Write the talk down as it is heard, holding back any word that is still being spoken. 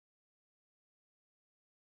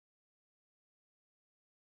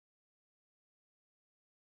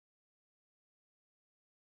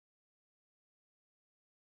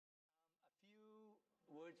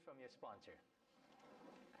words from your sponsor.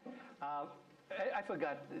 I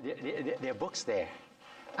forgot, there are books there.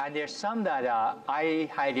 And there's some that I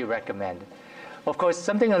highly recommend. Of course,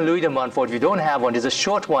 something on Louis de Montfort, if you don't have one, there's a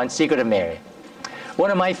short one, Secret of Mary. One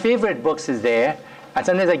of my favorite books is there, and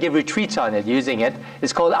sometimes I give retreats on it, using it.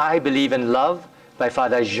 It's called I Believe in Love by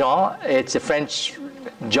Father Jean. It's a French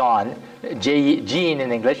John, Jean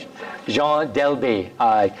in English, Jean Delbé.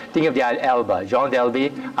 Think of the Elba, Jean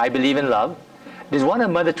Delbé, I Believe in Love. There's one of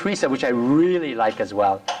Mother Teresa, which I really like as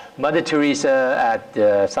well. Mother Teresa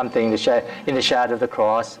at something in the Shadow of the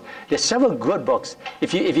Cross. There's several good books.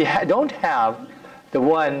 If you don't have the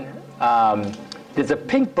one, there's a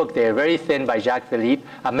pink book there, very thin, by Jacques Philippe.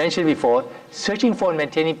 I mentioned before, Searching for and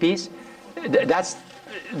Maintaining Peace. That's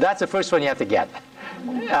the first one you have to get.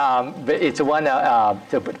 But it's a one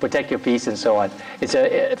to protect your peace and so on. It's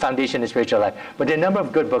a foundation of spiritual life. But there are a number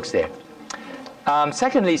of good books there.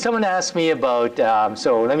 Secondly, someone asked me about,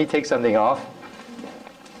 so let me take something off.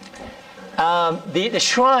 The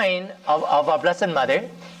shrine of our Blessed Mother,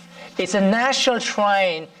 it's a national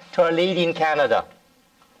shrine to Our Lady in Canada.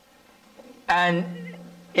 And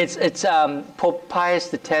it's Pope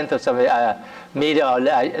Pius X or something made her,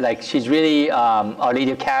 like she's really Our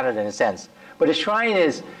Lady of Canada in a sense. But the shrine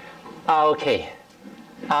is, okay.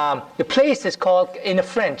 The place is called, in the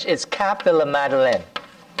French, it's Cap de la Madeleine.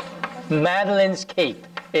 Madeleine's Cape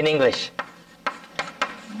in English.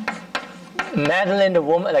 Madeleine, the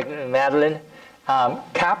woman, like Madeleine.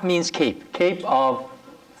 Cap means cape. Cape of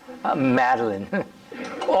Madeleine.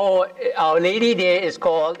 Or Our Lady there is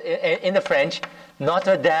called, in the French,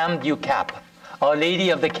 Notre Dame du Cap. Our Lady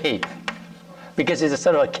of the Cape. Because there's a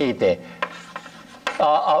sort of a cape there.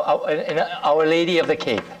 Our Lady of the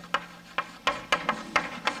Cape.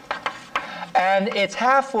 And it's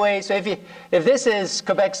halfway, so if this is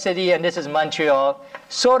Quebec City and this is Montreal,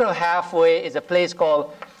 sort of halfway is a place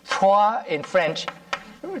called Trois in French,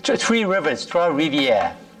 Three Rivers, Trois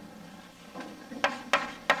Rivières.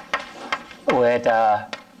 With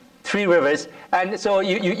Three Rivers. And so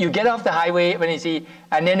you get off the highway when you see,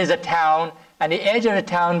 and then there's a town, and the edge of the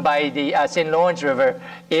town by the St. Lawrence River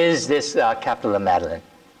is this capital of Madeleine.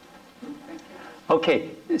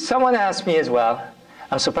 Okay, someone asked me as well,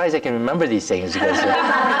 I'm surprised I can remember these things because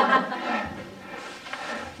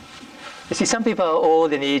you see, some people are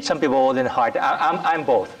old in age, some people are old in heart. I'm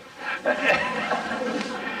both.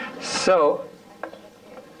 So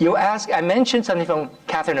you ask, I mentioned something from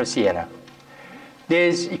Catherine of Siena.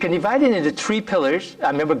 You can divide it into three pillars. I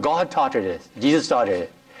remember God taught her this. Jesus taught her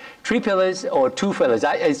it. Three pillars or two pillars.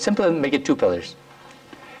 It's simple to make it two pillars.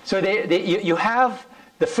 So you have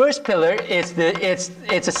the first pillar is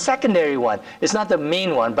it's a secondary one. It's not the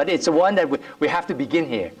main one, but it's the one that we have to begin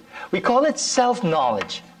here. We call it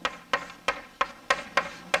self-knowledge.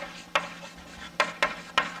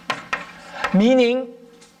 Meaning,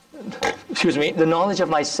 the knowledge of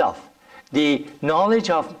myself. The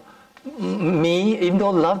knowledge of me, even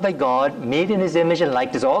though loved by God, made in His image and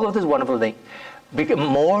likeness, all of this wonderful thing. Because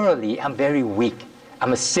morally, I'm very weak.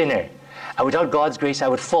 I'm a sinner. And without God's grace, I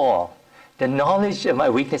would fall. The knowledge of my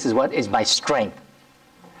weakness is what is my strength.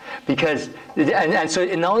 Because, and so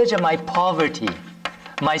the knowledge of my poverty,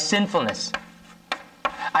 my sinfulness.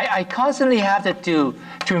 I constantly have to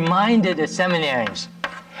remind the seminarians.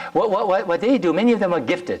 What they do, many of them are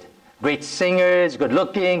gifted. Great singers, good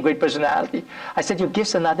looking, great personality. I said, your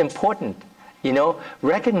gifts are not important.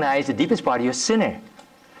 Recognize the deepest part of your sinner.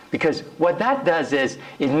 Because what that does is,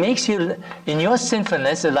 it makes you, in your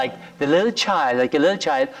sinfulness, like a little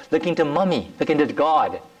child looking to mommy, looking to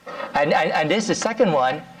God. And this, the second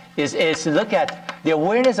one, is to look at the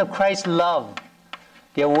awareness of Christ's love.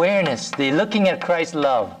 The awareness, the looking at Christ's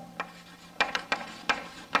love.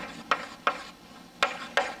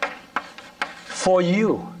 For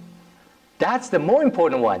you. That's the more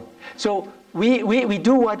important one. So we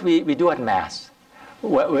do what we do at Mass.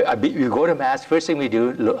 We go to Mass, first thing we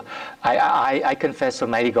do, I confess,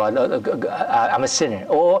 Almighty God, I'm a sinner.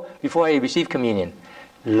 Or before I receive communion,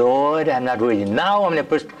 Lord, I'm not worthy. Now I'm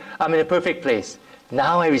in a perfect place.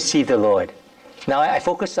 Now I receive the Lord. Now I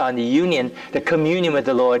focus on the union, the communion with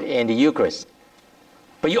the Lord in the Eucharist.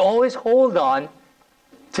 But you always hold on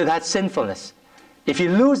to that sinfulness. If you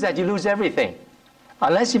lose that, you lose everything.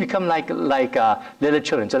 Unless you become like little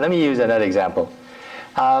children. So let me use another example.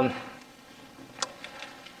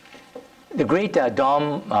 The great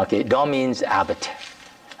Dom means abbot.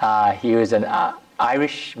 He was an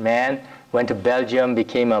Irish man, went to Belgium,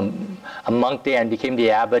 became a monk there, and became the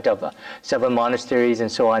abbot of several monasteries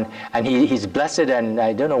and so on. And he's blessed, and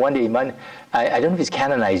I don't know, one day, I don't know if he's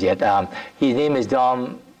canonized yet. His name is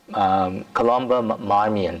Dom Columba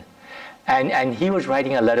Marmion. And he was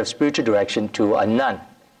writing a letter of spiritual direction to a nun.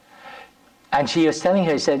 And she was telling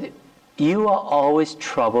her, he said, you are always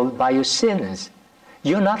troubled by your sins.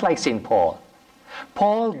 You're not like St. Paul.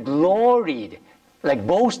 Paul gloried, like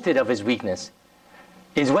boasted of his weakness.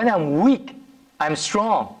 Is when I'm weak, I'm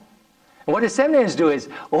strong. And what the seminarians do is,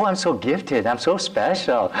 oh, I'm so gifted, I'm so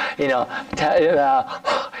special, They I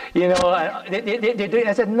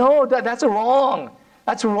said, no, that's wrong.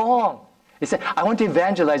 That's wrong. He said, I want to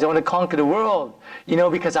evangelize, I want to conquer the world,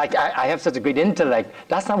 because I have such a great intellect.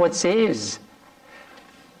 That's not what saves.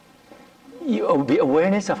 The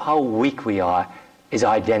awareness of how weak we are is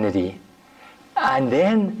our identity. And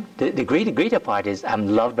then the greater part is,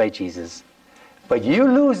 I'm loved by Jesus. But you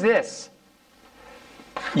lose this.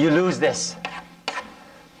 You lose this.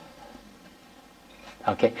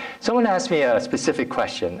 Okay. Someone asked me a specific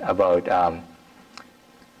question about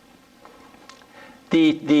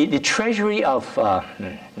the treasury of. Let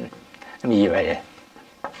me write it.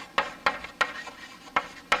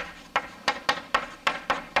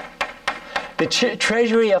 The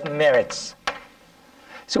treasury of merits.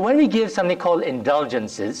 So when we give something called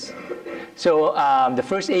indulgences, so the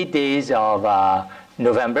first 8 days of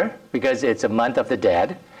November, because it's a month of the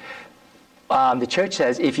dead, the church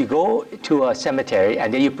says if you go to a cemetery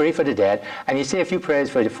and then you pray for the dead and you say a few prayers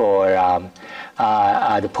for the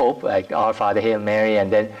Pope, like Our Father, Hail Mary,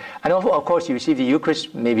 and of course you receive the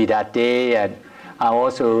Eucharist maybe that day, and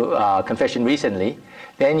also confession recently,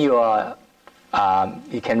 then you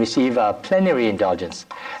can receive a plenary indulgence,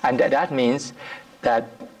 and that means that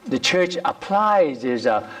the church applies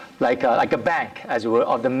like a bank, as it were,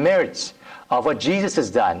 of the merits of what Jesus has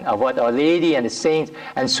done, of what Our Lady and the saints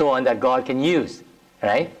and so on that God can use,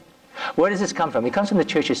 right? Where does this come from? It comes from the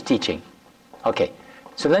church's teaching. Okay,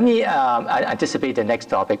 so let me anticipate the next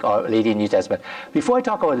topic, Our Lady in New Testament. Before I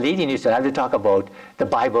talk about Lady in New Testament, I have to talk about the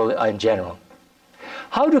Bible in general.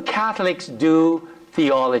 How do Catholics do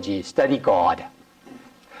theology, study God?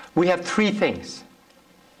 We have three things.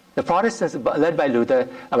 The Protestants, led by Luther,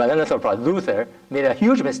 Luther made a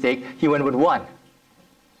huge mistake. He went with one.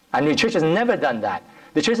 And the church has never done that.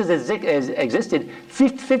 The church has existed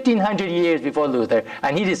 1,500 years before Luther,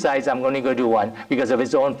 and he decides, I'm going to go do one because of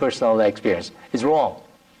his own personal experience. It's wrong.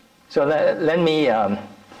 So let me...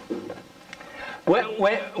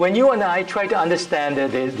 when you and I try to understand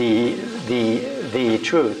the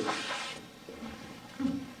truth,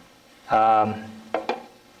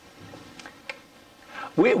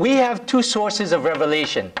 we have two sources of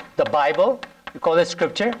revelation. The Bible, we call it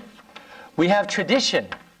Scripture. We have tradition,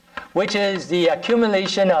 which is the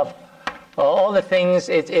accumulation of all the things.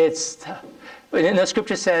 The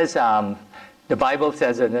Scripture says, the Bible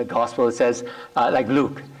says, and the Gospel says, like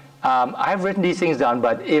Luke. I've written these things down,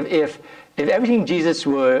 but if everything Jesus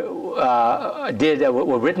did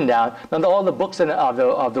were written down, then all the books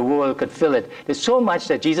of the world could fill it. There's so much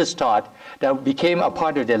that Jesus taught that became a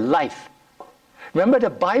part of their life. Remember, the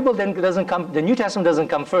Bible then doesn't come. The New Testament doesn't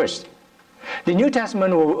come first. The New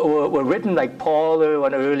Testament were written like Paul,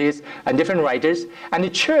 one of the earliest, and different writers. And the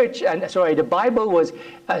church, the Bible was,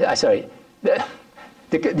 the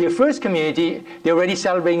first community, they were already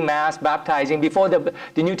celebrating Mass, baptizing, before the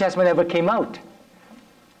New Testament ever came out.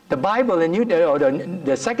 The Bible,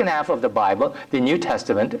 the second half of the Bible, the New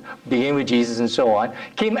Testament, beginning with Jesus and so on,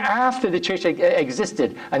 came after the church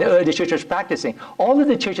existed and the church was practicing. All of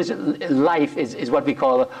the church's life is what we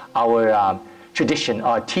call our tradition,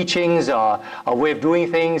 our teachings, our way of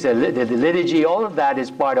doing things, the liturgy. All of that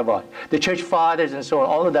is part of the church fathers and so on.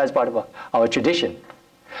 All of that is part of our tradition.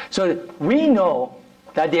 So we know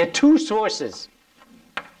that there are two sources.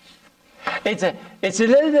 It's a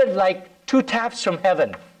little bit like two taps from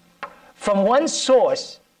heaven. From one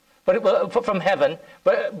source, from heaven,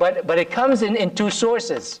 but it comes in two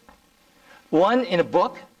sources. One in a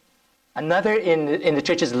book, another in the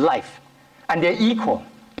church's life. And they're equal.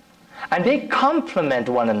 And they complement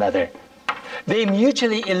one another. They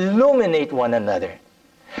mutually illuminate one another.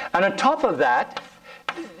 And on top of that,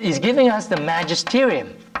 he's giving us the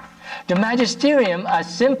magisterium. The magisterium are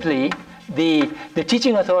simply the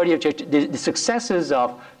teaching authority of church, the successors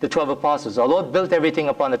of the 12 apostles. Our Lord built everything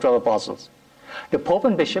upon the 12 apostles. The Pope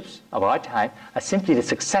and bishops of our time are simply the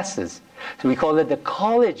successors. So we call it the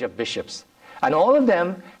College of Bishops. And all of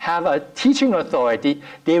them have a teaching authority.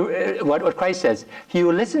 What Christ says, he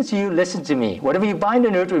who listens to you, listen to me. Whatever you bind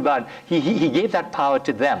on earth will be bound. He gave that power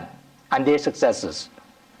to them and their successors.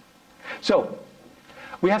 So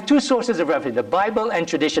we have two sources of revelation, the Bible and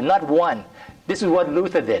tradition, not one. This is what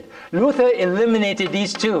Luther did. Luther eliminated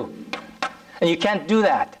these two. And you can't do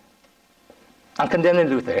that. I'm condemning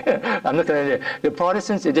Luther. I'm not condemning the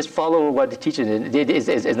Protestants. They just follow what the teacher is.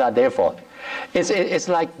 It's not their fault. It's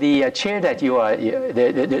like the chair that you are,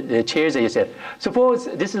 the chairs that you sit. Suppose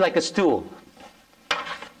this is like a stool.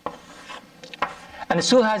 And the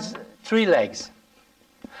stool has 3 legs.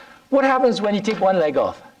 What happens when you take one leg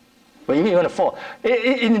off? Well, you're going to fall.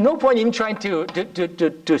 In no point even trying to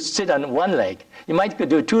sit on one leg. You might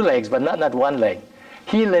do 2 legs, but not one leg.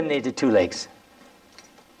 He eliminated 2 legs.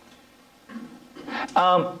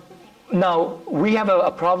 Now, we have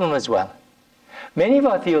a problem as well. Many of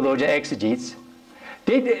our theologian exegetes,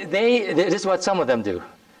 this is what some of them do.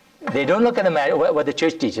 They don't look at what the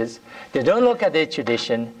church teaches. They don't look at the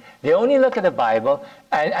tradition. They only look at the Bible,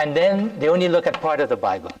 and then they only look at part of the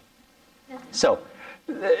Bible. So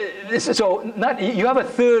you have a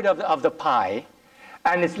third of the pie,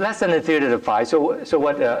 and it's less than a third of the pie. So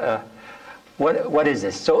what is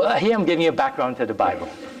this? So here I'm giving you a background to the Bible.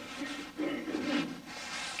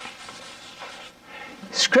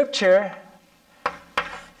 Scripture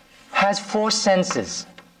has 4 senses.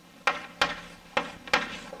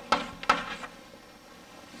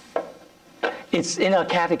 It's in our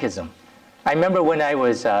catechism. I remember when I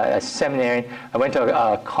was a seminarian, I went to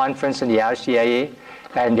a conference in the RCIA,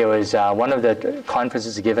 and there was one of the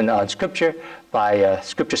conferences given on Scripture by a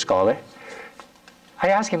Scripture scholar. I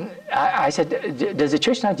asked him, I said, does the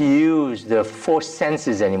church not use the 4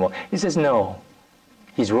 senses anymore? He says, no.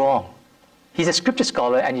 He's wrong. He's a Scripture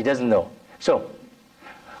scholar, and he doesn't know. So,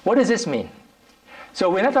 what does this mean? So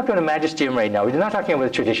we're not talking about the magisterium right now. We're not talking about the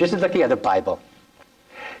tradition. This is looking at the Bible.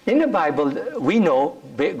 In the Bible, we know,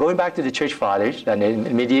 going back to the church fathers and the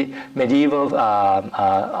medieval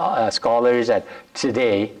scholars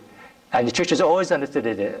today, and the church has always understood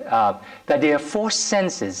it, that there are 4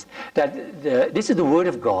 senses, that this is the Word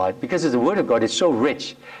of God, because the Word of God is so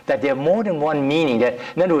rich, that there are more than one meaning. That,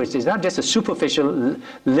 in other words, it's not just a superficial,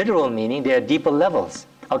 literal meaning, there are deeper levels.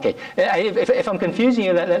 Okay, if I'm confusing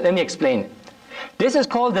you, let me explain. This is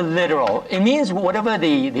called the literal. It means whatever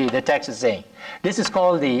the text is saying. This is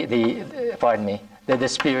called the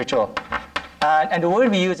spiritual. And the word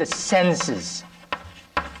we use is senses.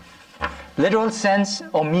 Literal sense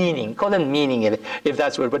or meaning. Call it meaning if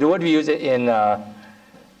that's the word. But the word we use it in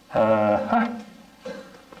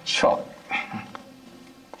chalk.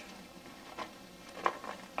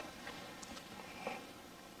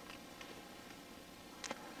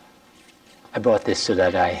 I bought this so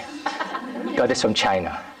that I got this from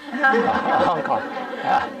China, Hong Kong.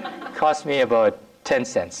 Cost me about 10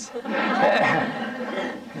 cents.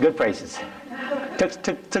 Good prices.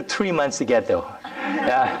 Took 3 months to get though.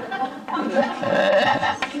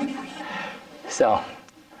 So,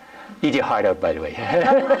 eat your heart out, by the way.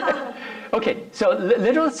 Okay, so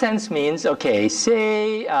literal sense means, okay,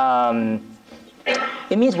 say,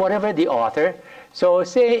 it means whatever the author. So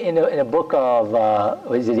say in a book of,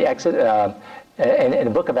 the Exodus, in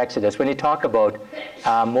the book of Exodus, when you talk about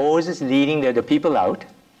Moses leading the people out,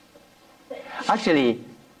 actually,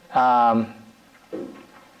 I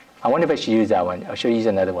wonder if I should use that one, or should I use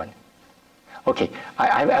another one? Okay,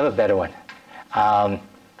 I have a better one.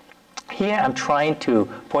 Here I'm trying to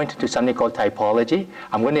point to something called typology.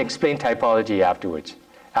 I'm going to explain typology afterwards.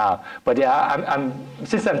 But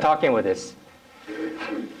since I'm talking with this,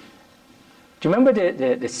 do you remember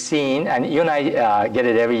the scene, and you and I get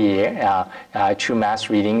it every year through mass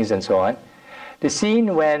readings and so on, the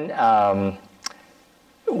scene when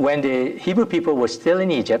the Hebrew people were still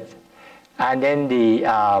in Egypt, and then the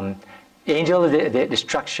angel of the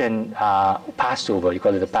destruction Passover, you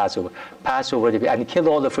call it the Passover, and killed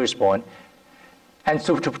all the firstborn. And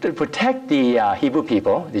so to protect the Hebrew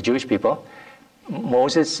people, the Jewish people,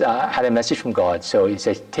 Moses had a message from God. So he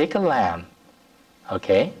says, take a lamb,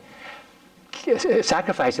 okay?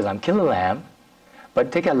 Sacrifice a lamb, kill a lamb,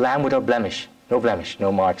 but take a lamb without blemish,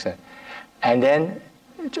 no marks. And then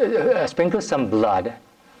sprinkle some blood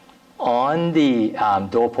on the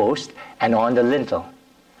doorpost and on the lintel.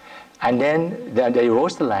 And then they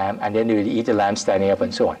roast the lamb, and then they will eat the lamb standing up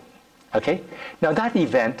and so on. Okay? Now that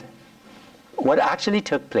event, what actually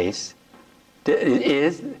took place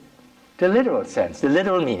is the literal sense, the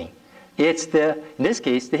literal meaning. It's in this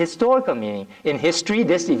case, the historical meaning. In history,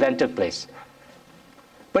 this event took place.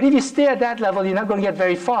 But if you stay at that level, you're not going to get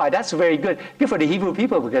very far. That's very good for the Hebrew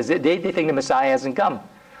people, because they think the Messiah hasn't come.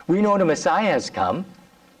 We know the Messiah has come.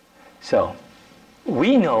 So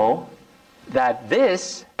we know that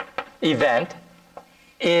this event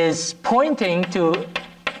is pointing to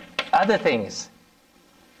other things.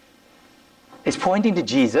 It's pointing to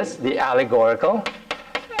Jesus, the allegorical,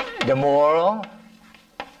 the moral,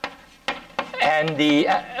 And the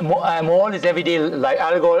moral is everyday life.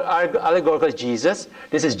 Allegorical is Jesus.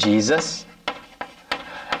 This is Jesus.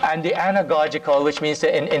 And the anagogical, which means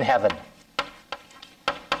in heaven.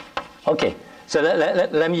 Okay, so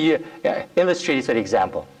let me illustrate this with an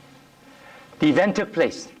example. The event took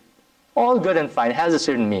place. All good and fine, has a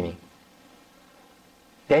certain meaning.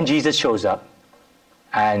 Then Jesus shows up,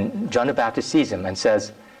 and John the Baptist sees him and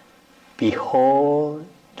says, "Behold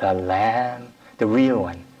the Lamb, the real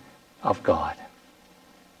one of God.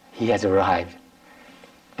 He has arrived."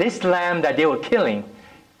 This lamb that they were killing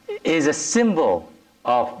is a symbol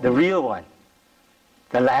of the real one,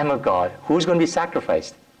 the Lamb of God, who's going to be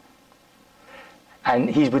sacrificed. And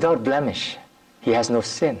he's without blemish. He has no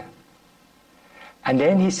sin. And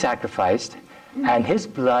then he's sacrificed, and his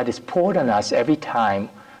blood is poured on us every time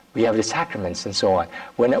we have the sacraments and so on.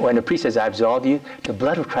 When the priest says, "I absolve you," the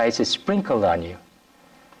blood of Christ is sprinkled on you.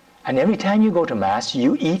 And every time you go to Mass,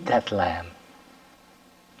 you eat that lamb.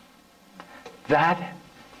 That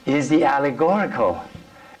is the allegorical.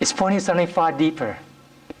 It's pointing something far deeper.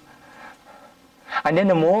 And then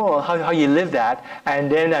the moral, how you live that,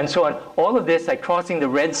 and so on. All of this, like crossing the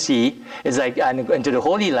Red Sea, is like, and into the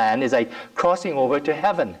Holy Land, is like crossing over to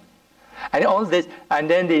heaven. And all this, and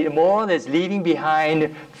then the moral is leaving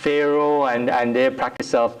behind Pharaoh and their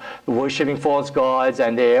practice of worshiping false gods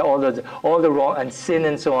and all the wrong and sin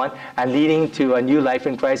and so on, and leading to a new life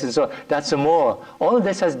in Christ and so on. That's the moral. All of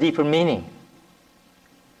this has deeper meaning.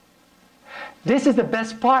 This is the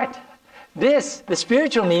best part. The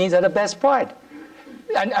spiritual meanings are the best part.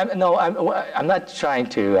 And I'm not trying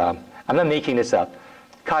to, I'm not making this up.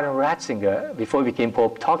 Cardinal Ratzinger, before he became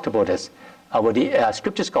Pope, talked about this. About the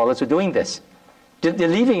scripture scholars who are doing this. They're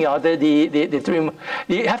leaving out the three.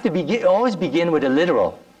 You have to always begin with the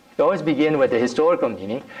literal. You always begin with the historical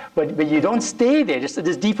meaning, but you don't stay there.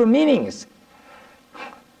 There's deeper meanings.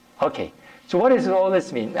 Okay, so what does all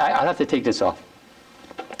this mean? I'll have to take this off.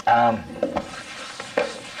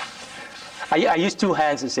 I use two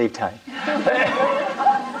hands to save time.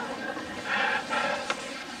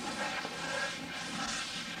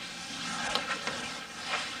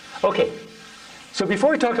 Okay, so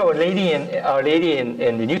before we talk about Our Lady in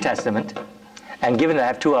the New Testament, and given that I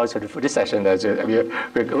have 2 hours for this session, very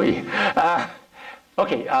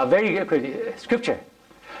quickly, Scripture.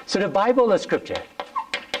 So the Bible is Scripture.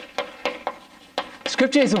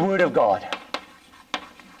 Scripture is the Word of God.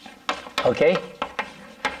 Okay?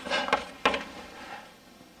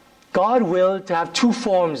 God willed to have 2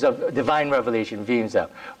 forms of divine revelation of himself.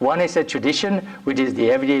 One is a tradition, which is the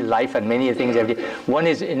everyday life and many things every day. One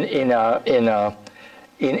is in a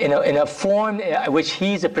form which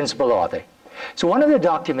he's the principal author. So one of the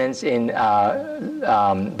documents in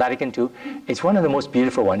Vatican II, it's one of the most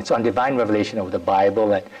beautiful ones. It's on divine revelation of the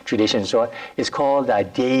Bible and tradition and so on. It's called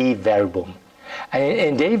Dei Verbum. And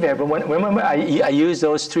in Dei Verbum, remember I use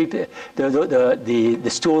those three, the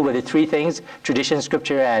stool with the 3 things, tradition,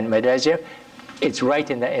 scripture, and Medresia. It's right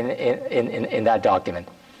in that document.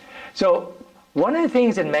 So one of the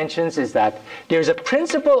things it mentions is that there's a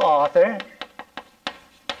principal author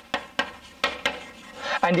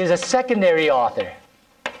and there's a secondary author.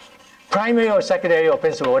 Primary or secondary or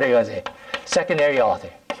principal, whatever you want to say. Secondary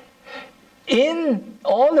author. In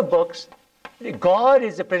all the books, God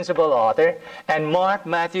is the principal author, and Mark,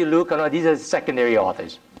 Matthew, Luke, and all these are the secondary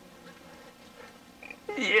authors.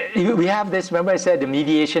 We have this, remember I said the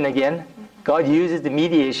mediation again? God uses the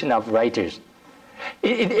mediation of writers.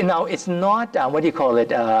 Now, it's not, what do you call it,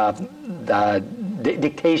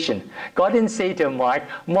 dictation. God didn't say to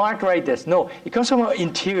Mark, write this. No, it comes from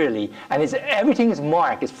interiorly, and everything is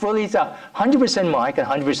Mark. It's 100% Mark and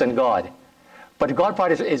 100% God. But the God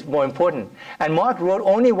part is more important. And Mark wrote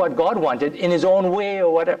only what God wanted in his own way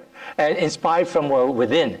or whatever, inspired from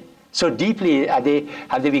within. So deeply have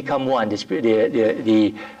they become one, the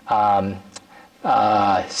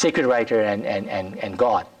sacred writer and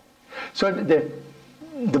God. So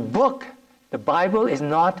the book, the Bible is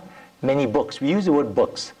not many books. We use the word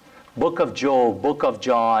books. Book of Job, Book of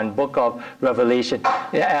John, Book of Revelation.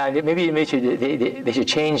 And maybe they should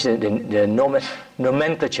change the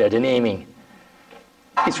nomenclature, the naming.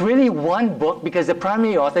 It's really one book because the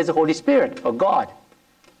primary author is the Holy Spirit or God.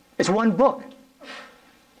 It's one book.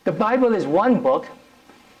 The Bible is one book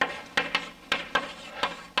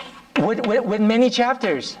with many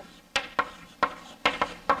chapters.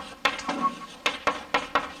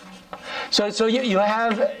 So you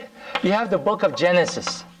have the book of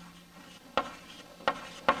Genesis.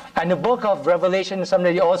 And the book of Revelation,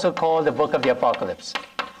 sometimes you also call the book of the Apocalypse.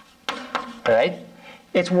 All right?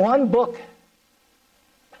 It's one book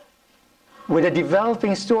with a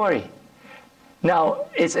developing story. Now,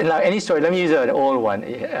 any story. Let me use an old one.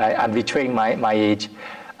 I'm betraying my age.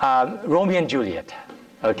 Romeo and Juliet.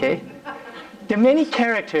 Okay? There are many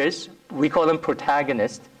characters. We call them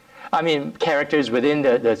protagonists. I mean, characters within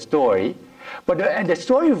the story. But the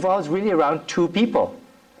story revolves really around two people,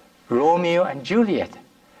 Romeo and Juliet.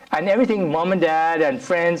 And everything, mom and dad and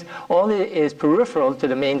friends, all is peripheral to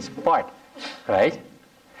the main part, right?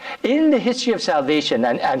 In the history of salvation,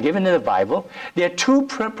 and given in the Bible, there are two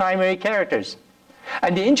primary characters.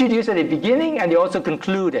 And they introduce at the beginning, and they also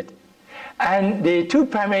conclude it. And the two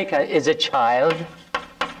primary characters is a child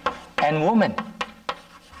and woman.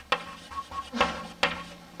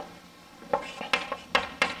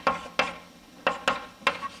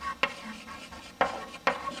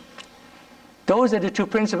 Those are the two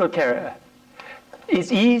principal characters.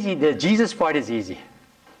 It's easy, the Jesus part is easy.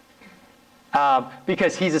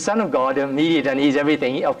 Because he's the Son of God, immediate, and he's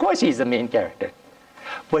everything. Of course he's the main character.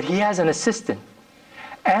 But he has an assistant.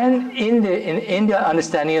 And in the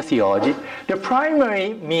understanding of theology, the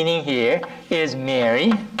primary meaning here is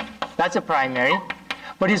Mary. That's a primary.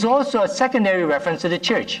 But it's also a secondary reference to the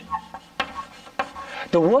church.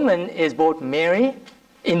 The woman is both Mary,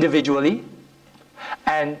 individually,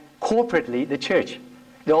 and corporately, the church.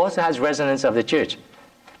 It also has resonance of the church.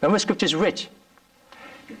 Remember, Scripture is rich.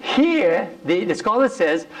 Here, the scholar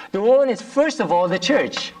says, the woman is first of all the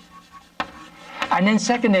church. And then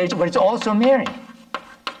secondary, but it's also Mary.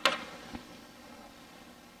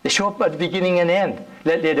 They show up at the beginning and end.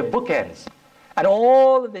 They're the bookends. And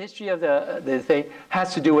all of the history of the thing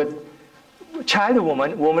has to do with child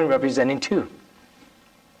and woman representing two.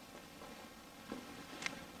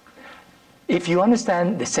 If you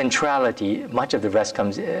understand the centrality, much of the rest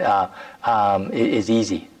is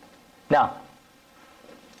easy. Now,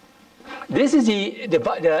 this is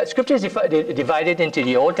the Scripture is divided into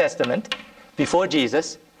the Old Testament, before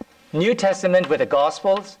Jesus, New Testament with the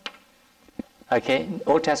Gospels, okay,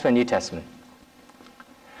 Old Testament, New Testament.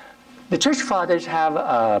 The Church Fathers have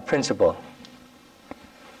a principle.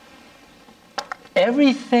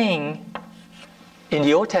 Everything in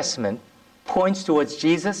the Old Testament points towards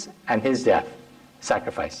Jesus and his death,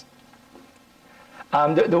 sacrifice.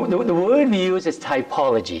 The word we use is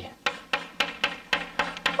typology.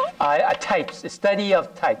 A study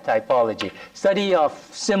of typology, study of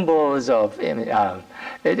symbols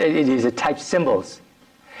it is a type symbols.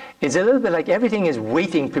 It's a little bit like everything is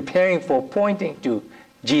waiting, preparing for, pointing to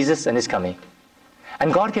Jesus and his coming.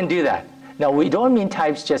 And God can do that. Now, we don't mean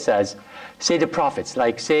types just as, say, the prophets,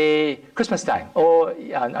 like, say, Christmas time, or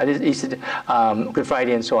Easter, Good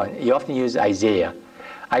Friday, and so on. You often use Isaiah.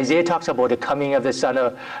 Isaiah talks about the coming of the Son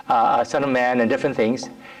of Man and different things.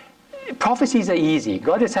 Prophecies are easy.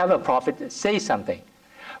 God just have a prophet say something.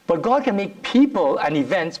 But God can make people and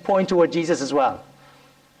events point toward Jesus as well.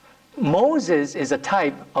 Moses is a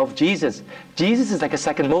type of Jesus. Jesus is like a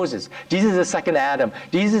second Moses. Jesus is a second Adam.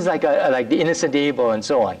 Jesus is like the innocent Abel and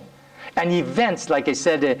so on. And events, like I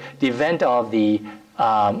said, the event of the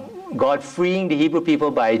God freeing the Hebrew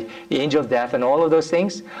people by the angel of death and all of those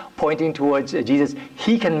things, pointing towards Jesus,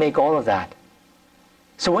 he can make all of that.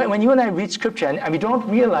 So when you and I read Scripture, and we don't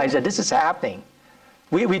realize that this is happening,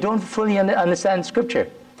 we don't fully understand Scripture.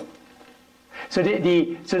 So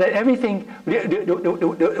that everything,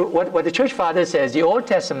 what the Church Father says, the Old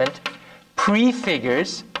Testament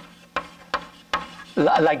prefigures,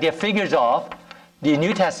 like they're figures of, the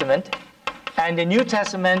New Testament, and the New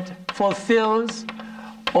Testament fulfills,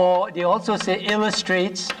 or they also say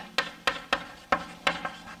illustrates,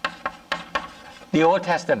 the Old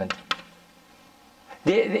Testament.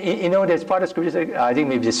 There's part of Scripture, I think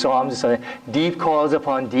maybe the Psalms or something, deep calls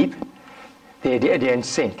upon deep. They're in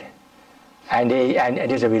sync. And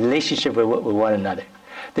there's a relationship with one another.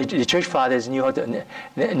 The Church Fathers knew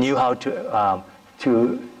how to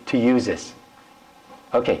use this.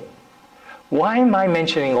 Okay. Why am I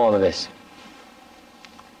mentioning all of this?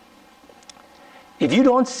 If you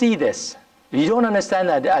don't see this, if you don't understand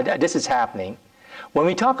that this is happening, when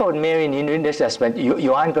we talk about Mary in the New Testament,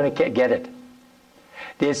 you aren't going to get it.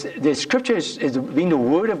 The Scripture is being the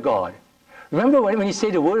Word of God. Remember when you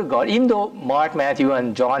say the Word of God, even though Mark, Matthew,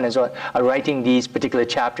 and John and so on are writing these particular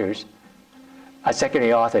chapters as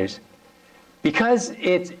secondary authors, because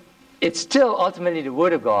it's still ultimately the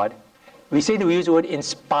Word of God, we use the word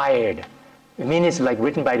inspired. I mean, it's like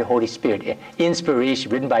written by the Holy Spirit,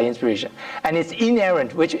 inspiration, written by inspiration, and it's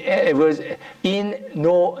inerrant, which it was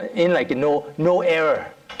no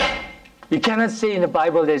error. You cannot say in the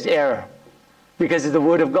Bible there's error, because it's the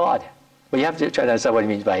Word of God. But you have to try to understand what it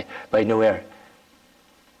means by no error.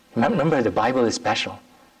 Remember, the Bible is special.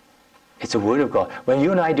 It's the Word of God. When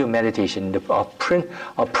you and I do meditation,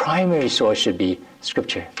 our primary source should be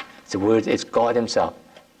Scripture. It's the Word. It's God Himself.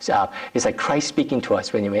 It's like Christ speaking to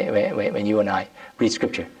us when you and I read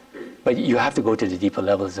Scripture. But you have to go to the deeper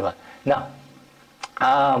levels as well. Now,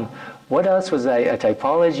 what else was a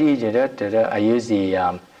typology? I used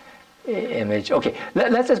the image. Okay,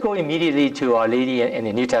 let's just go immediately to Our Lady in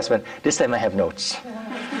the New Testament. This time I have notes.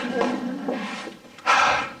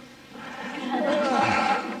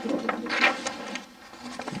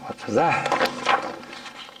 What was that?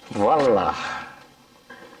 Voila.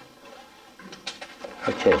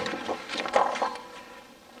 Okay.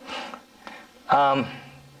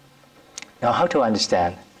 Now, how to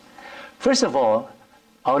understand? First of all,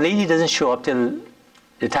 Our Lady doesn't show up till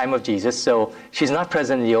the time of Jesus, so she's not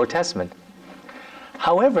present in the Old Testament.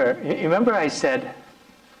 However, remember I said,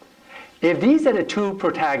 if these are the two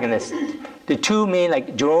protagonists, the two main,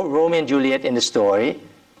 like Romeo and Juliet in the story,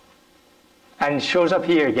 and shows up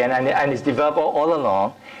here again, and is developed all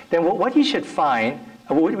along, then what you should find,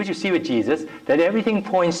 what you see with Jesus, that everything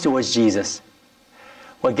points towards Jesus.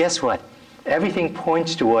 Well, guess what? Everything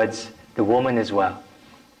points towards the woman as well.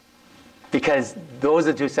 Because those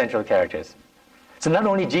are two central characters. So not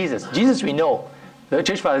only Jesus. Jesus we know. The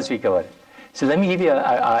church fathers speak about it. So let me give you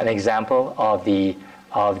an example of the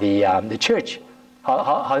church,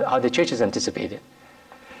 how the church is anticipated.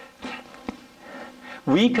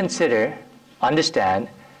 We understand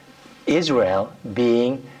Israel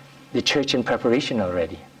being the church in preparation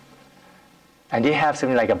already. And they have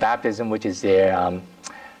something like a baptism, which is their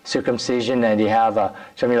circumcision, and they have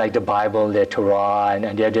something like the Bible, their Torah,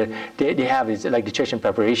 and they have it's like the church in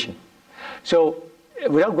preparation. So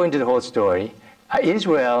without going to the whole story,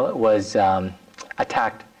 Israel was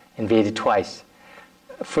attacked, invaded twice.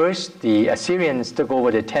 First, the Assyrians took over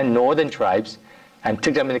the 10 northern tribes and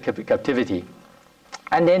took them into captivity.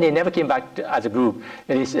 And then they never came back as a group.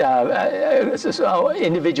 Individually,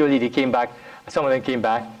 they came back. Some of them came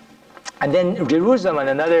back. And then Jerusalem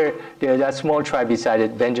and that small tribe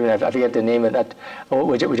decided, Benjamin, I forget the name of that,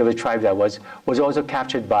 whichever tribe that was also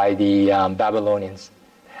captured by the Babylonians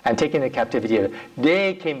and taken into captivity.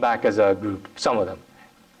 They came back as a group, some of them.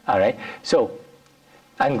 All right? So,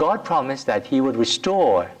 and God promised that He would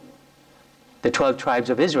restore the 12 tribes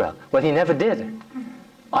of Israel. Well, He never did,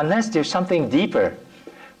 unless there's something deeper.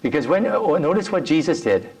 Because notice what Jesus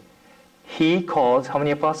did. He called, how many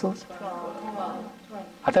apostles? 12.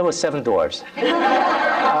 I thought it was 7 dwarves.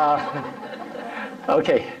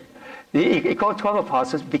 Okay. He called 12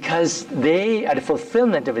 apostles because they are the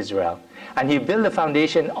fulfillment of Israel. And He built the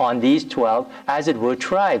foundation on these 12, as it were,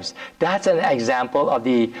 tribes. That's an example of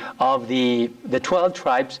the 12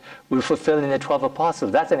 tribes were fulfilled in the 12 apostles.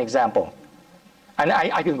 That's an example. And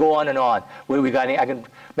I can go on and on. I can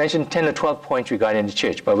mention 10 or 12 points regarding the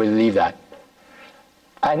church, but we'll leave that.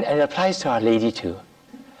 And it applies to Our Lady too.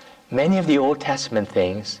 Many of the Old Testament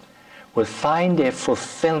things will find their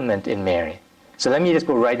fulfillment in Mary. So let me just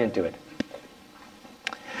go right into it.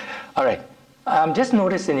 All right. Just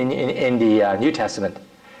notice in the New Testament,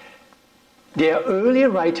 there are earlier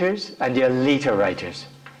writers and there are later writers.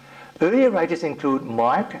 Earlier writers include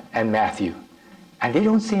Mark and Matthew, and they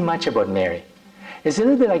don't say much about Mary. It's a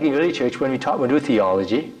little bit like the early church when we do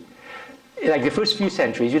theology. Like the first few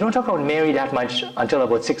centuries, you don't talk about Mary that much until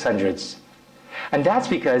about 600s. And that's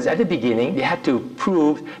because at the beginning, they had to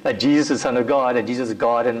prove that Jesus is the Son of God, and Jesus is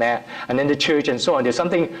God and man, and then the church and so on. There's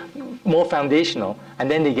something more foundational,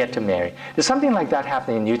 and then they get to Mary. There's something like that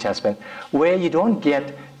happening in the New Testament, where you don't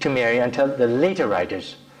get to Mary until the later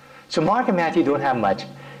writers. So Mark and Matthew don't have much.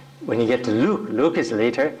 When you get to Luke, Luke is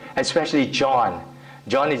later, especially John.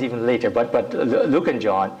 John is even later, but Luke and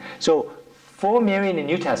John. So for Mary in the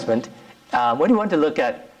New Testament, what you want to look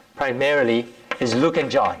at primarily is Luke and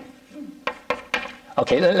John.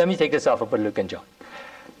 Okay, let me take this off and put Luke and John.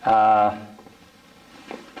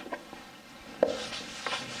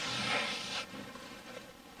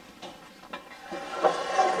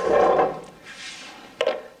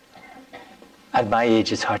 At my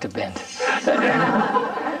age, it's hard to bend.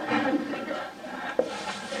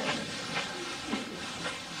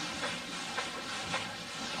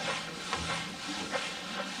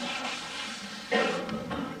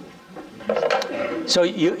 So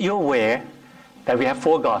you're aware that we have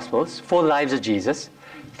 4 Gospels, 4 lives of Jesus.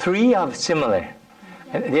 3 are similar.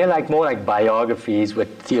 And they're more like biographies with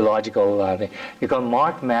theological, they call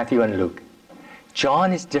Mark, Matthew, and Luke.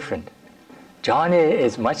 John is different. John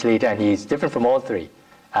is much later, and he's different from all 3.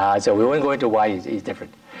 So we won't go into why he's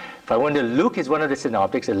different. But Luke is one of the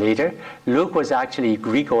synoptics later. Luke was actually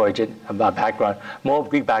Greek origin, background, more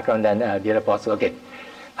Greek background than the other apostles. Okay.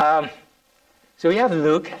 So we have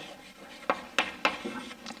Luke.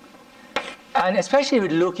 And especially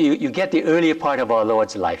with Luke, you get the earlier part of our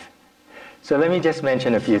Lord's life. So let me just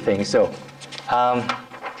mention a few things. So,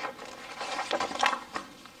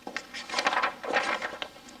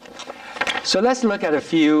 so let's look at a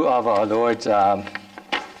few of our Lord's.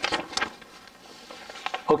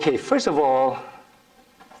 Okay, first of all,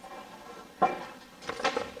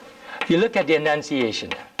 you look at the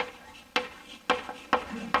Annunciation.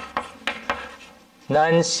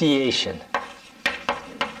 Annunciation.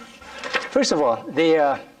 First of all,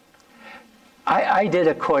 I did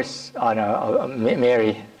a course on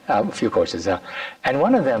Mary, a few courses, and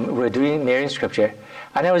one of them we're doing Mary in Scripture,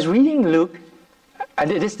 and I was reading Luke, and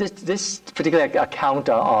this particular account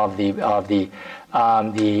of the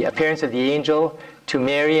appearance of the angel to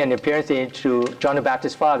Mary and the appearance of the angel to John the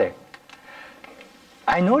Baptist's father.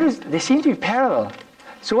 I noticed they seem to be parallel.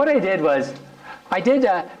 So what I did was, I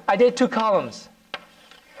did two columns,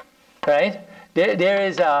 right? There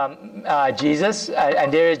is Jesus,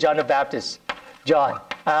 and there is John the Baptist, John,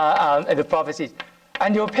 and the prophecies,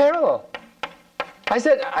 and they were parallel. I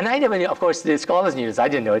said, and I never knew, of course the scholars knew this, I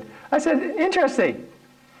didn't know it. I said, interesting.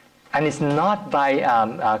 And it's not by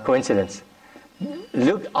coincidence.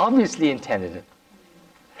 Luke obviously intended it.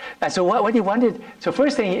 And so what he wanted, so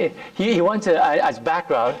first thing, he wanted to, as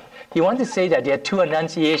background, he wanted to say that there are two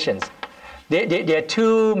annunciations. There are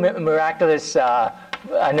two miraculous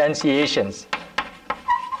annunciations.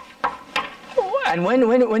 And when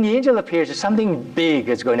the angel appears, there's something big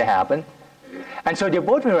is going to happen. And so they're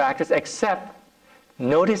both miraculous, except,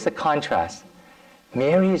 notice the contrast.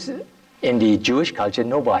 Mary's, in the Jewish culture,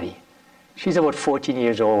 nobody. She's about 14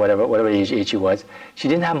 years old, whatever age she was. She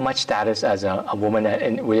didn't have much status as a woman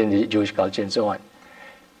within the Jewish culture and so on.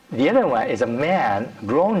 The other one is a man,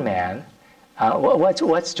 grown man.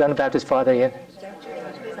 What's John the Baptist's father again?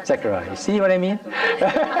 Zechariah. You see what I mean?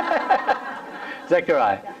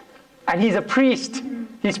 Zechariah. And he's a priest.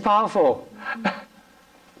 He's powerful.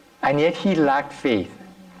 And yet he lacked faith.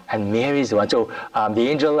 And Mary's the one. So the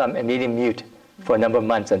angel made him mute for a number of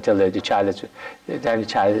months until the child is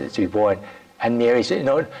to be born. And Mary said,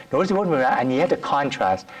 notice the word miracle, and yet the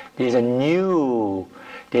contrast. There's a new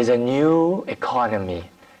economy.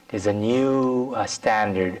 There's a new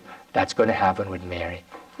standard that's going to happen with Mary.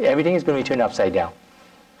 Everything is going to be turned upside down.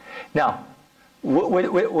 Now,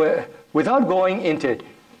 without going into,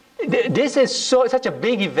 this is such a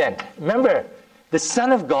big event. Remember, the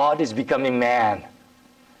Son of God is becoming man.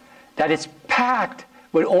 That it's packed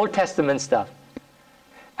with Old Testament stuff.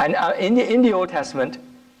 And in the Old Testament,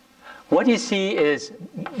 what you see is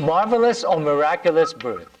marvelous or miraculous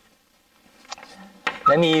birth.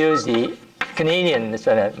 Let me use the Canadian,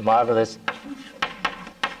 marvelous.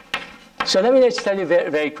 So let me just tell you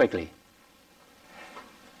very, very quickly.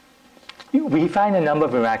 We find a number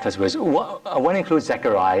of miraculous births. One includes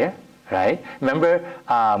Zechariah, right? Remember,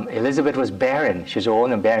 Elizabeth was barren. She was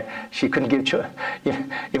old and barren. She couldn't give children.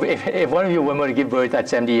 If one of you women were to give birth at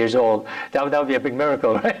 70 years old, that would be a big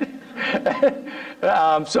miracle, right?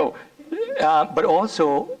 But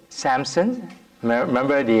also Samson.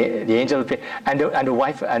 Remember the angel, and the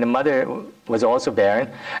wife and the mother was also barren,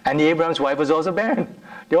 and Abraham's wife was also barren.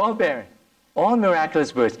 They're all barren. All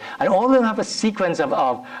miraculous births, and all of them have a sequence of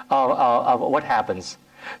what happens.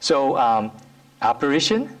 So,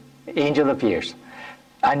 apparition, angel appears,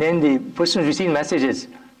 and then the person who's receiving messages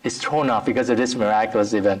is thrown off because of this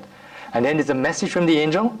miraculous event. And then there's a message from the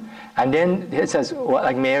angel, and then it says, well,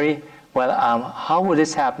 like Mary, well, how will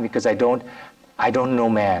this happen? Because I don't know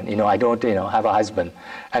man, I don't, have a husband,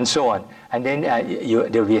 and so on. And then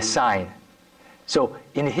there will be a sign. So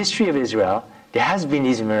in the history of Israel, there has been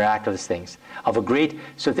these miraculous things of a great.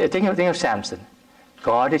 So think of Samson.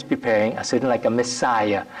 God is preparing a certain, like a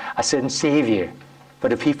Messiah, a certain Savior for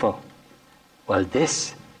the people. Well,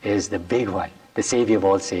 this is the big one, the Savior of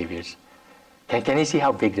all saviors. Can you see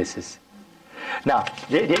how big this is? Now,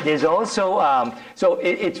 there's also, so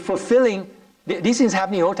it's fulfilling. These things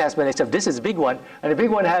happening in the Old Testament, except this is a big one, and the big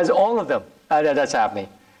one has all of them that's happening.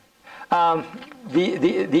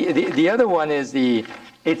 The other one is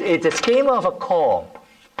it's a schema of a call.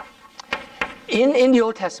 In the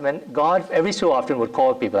Old Testament, God every so often would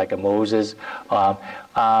call people like a Moses. One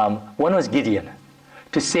was Gideon,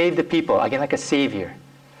 to save the people, again like a savior.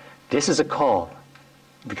 This is a call,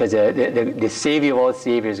 because the savior of all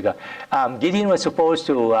saviors is God. Gideon was supposed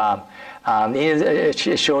to,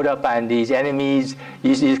 showed up, and these enemies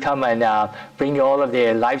used to come and bring all of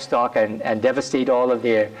their livestock and devastate all of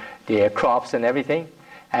their crops and everything.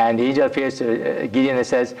 And the angel appears to Gideon and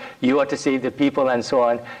says, you are to save the people, and so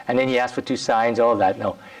on. And then he asks for 2 signs, all that.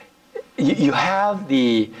 No. You have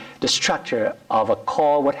the structure of a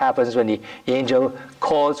call, what happens when the angel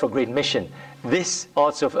calls for great mission. this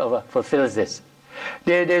also fulfills this.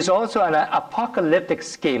 There's also an apocalyptic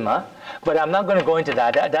schema, but I'm not going to go into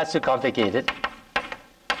that. That's too complicated.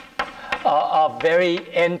 Of very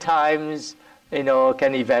end times, kind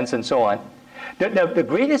of events and so on. The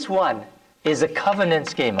greatest one is the covenant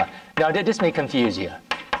schema. Now, this may confuse you.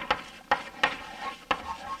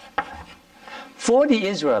 For the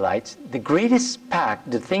Israelites, the greatest pact,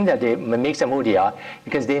 the thing that makes them who they are,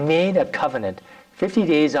 because they made a covenant 50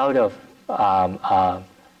 days out of, I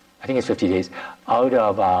think it's 50 days, out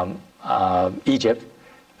of Egypt,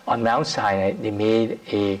 on Mount Sinai, they made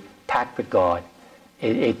a pact with God.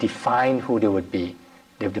 It defined who they would be,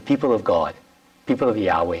 the people of God, people of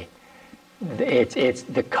Yahweh. It's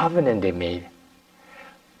the covenant they made.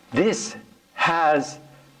 This has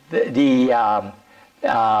if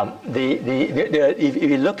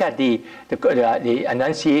you look at the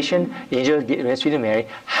Annunciation, the angel ministry to Mary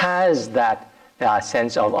has that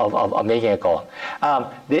sense of making a call.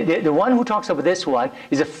 The one who talks about this one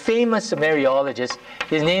is a famous Mariologist.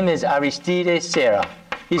 His name is Aristides Serra.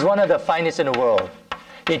 He's one of the finest in the world.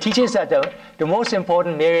 He teaches at the most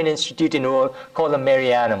important Marian institute in the world called the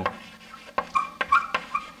Marianum.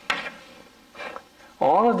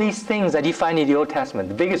 All of these things that you find in the Old Testament,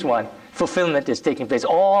 the biggest one, fulfillment is taking place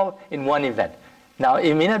all in one event. Now,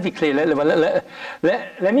 it may not be clear.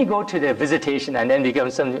 Let me go to the visitation and then become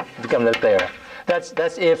a little clearer.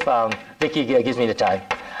 That's if Vicky gives me the time.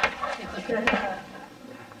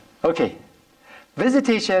 Okay.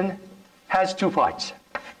 Visitation has two parts.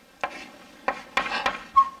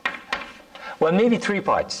 Well, maybe three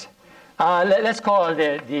parts. Let's call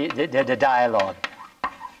the dialogue.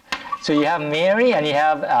 So you have Mary and you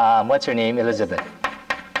have, what's her name, Elizabeth.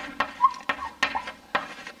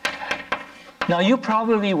 Now, you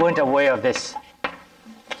probably weren't aware of this.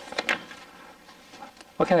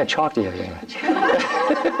 What kind of chalk do you have here?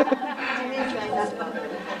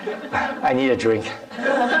 I need a drink.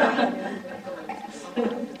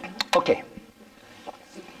 Okay.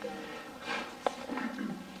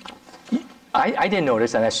 I didn't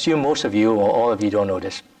notice, and I assume most of you or all of you don't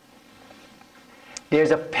notice.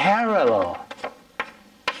 There's a parallel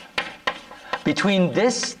between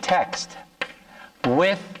this text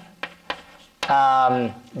with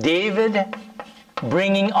David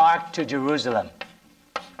bringing Ark to Jerusalem.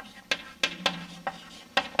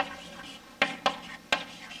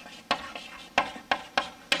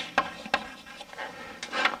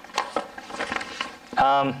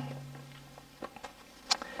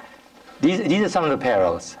 These are some of the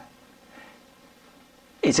parallels.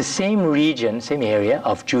 It's the same region, same area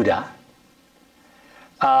of Judah.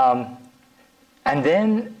 And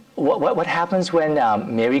then what happens when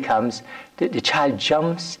Mary comes? The child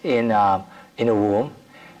jumps in a womb,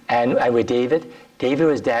 and with David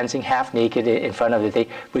was dancing half naked in front of the thing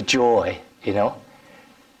with joy,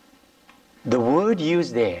 The word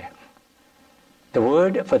used there, the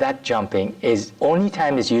word for that jumping is only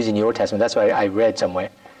time is used in the Old Testament. That's why I read somewhere.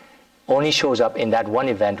 Only shows up in that one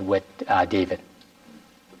event with David.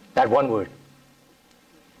 That one word.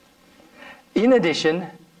 In addition,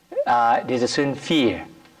 there's a certain fear.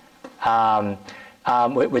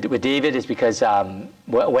 With David is because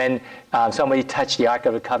when somebody touched the Ark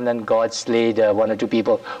of the Covenant, God slayed one or two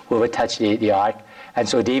people who would touch the Ark. And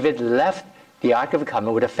so David left the Ark of the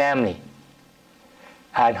Covenant with a family.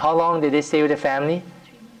 And how long did they stay with the family?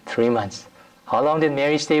 3 months. How long did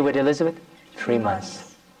Mary stay with Elizabeth? 3 months.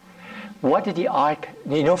 What did the Ark,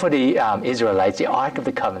 for the Israelites, the Ark of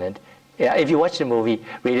the Covenant, if you watch the movie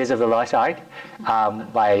Raiders of the Lost Ark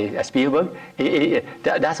by Spielberg,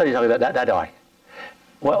 that's what you're talking about, that Ark.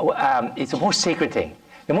 Well, it's the most sacred thing.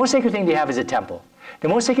 The most sacred thing they have is a temple. The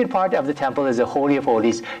most sacred part of the temple is the Holy of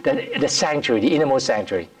Holies, the sanctuary, the innermost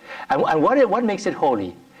sanctuary. And what makes it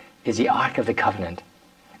holy is the Ark of the Covenant.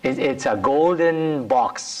 It's a golden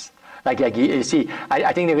box. Like you see,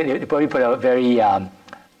 I think they probably put a very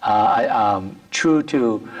true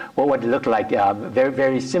to what it looked like, very,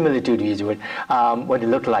 very similar to the Israel, what it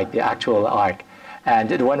looked like, the actual Ark. And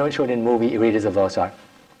the one shown in the movie Raiders of the Lost Ark.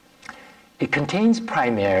 It contains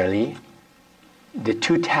primarily the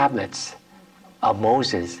 2 tablets of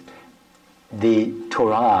Moses, the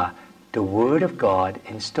Torah, the Word of God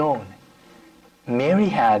in stone. Mary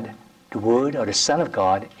had the Word or the Son of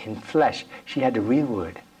God in flesh. She had the real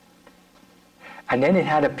Word. And then it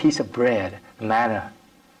had a piece of bread, manna,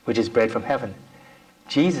 which is bread from heaven.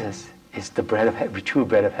 Jesus is the bread of the true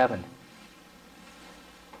bread of heaven.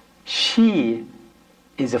 She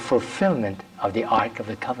is a fulfillment of the Ark of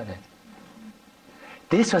the Covenant.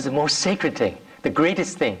 This was the most sacred thing, the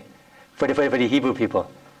greatest thing for the Hebrew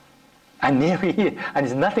people. And Mary, and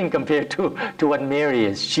it's nothing compared to what Mary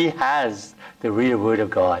is. She has the real Word of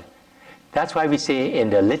God. That's why we say in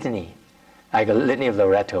the litany, like a litany of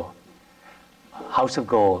Loretto, House of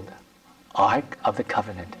Gold, Ark of the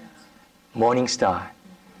Covenant, Morning Star.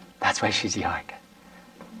 That's why she's the Ark.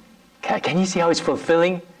 Can you see how it's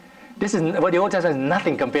fulfilling? This is what the Old Testament is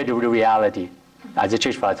nothing compared to the reality, as the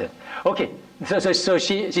Church Father said. Okay, so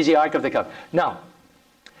she's the Ark of the Covenant. Now,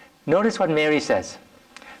 notice what Mary says.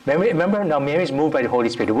 Remember, now Mary's moved by the Holy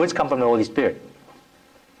Spirit. The words come from the Holy Spirit.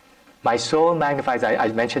 My soul magnifies, I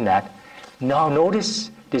mentioned that. Now notice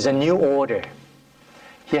there's a new order.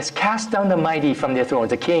 He has cast down the mighty from their thrones,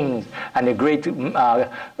 the kings and the great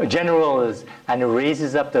generals, and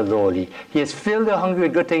raises up the lowly. He has filled the hungry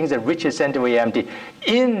with good things, the rich is sent away empty.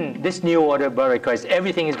 In this new order, brother Christ,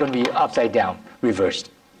 everything is going to be upside down, reversed.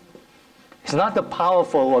 It's not the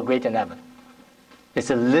powerful or great in heaven. It's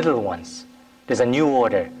the little ones. There's a new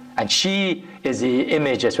order. And she is the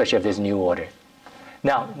image, especially of this new order.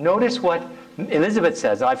 Now, notice what Elizabeth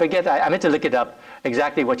says. Now, I forget, I meant to look it up,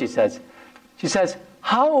 exactly what she says. She says,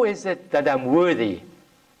 how is it that I'm worthy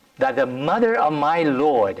that the mother of my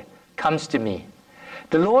Lord comes to me?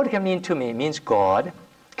 The Lord can mean to me, means God,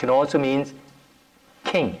 can also mean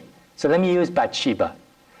king. So let me use Bathsheba.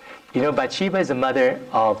 You know, Bathsheba is the mother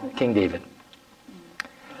of King David.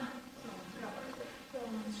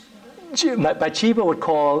 Bathsheba would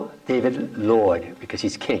call David Lord because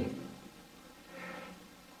he's king.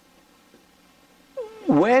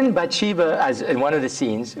 When Bathsheba, as in one of the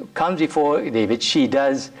scenes, comes before David, she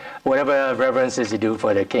does whatever reverences you do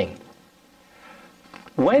for the king.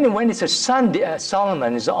 When it's her son,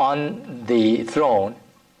 Solomon, is on the throne,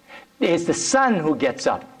 it's the son who gets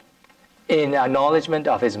up in acknowledgement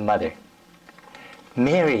of his mother.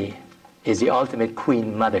 Mary is the ultimate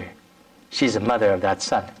queen mother. She's the mother of that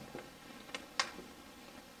son.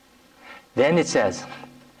 Then it says,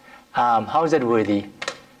 how is that worthy?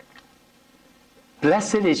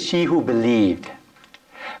 Blessed is she who believed.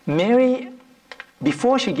 Mary,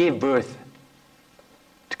 before she gave birth,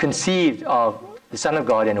 conceived of the Son of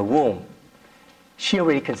God in her womb, she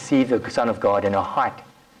already conceived of the Son of God in her heart.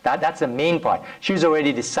 That's the main part. She was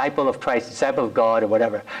already a disciple of Christ, disciple of God, or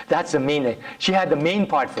whatever. That's the main thing. She had the main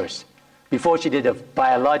part first, before she did the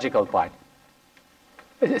biological part.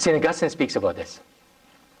 St. Augustine speaks about this.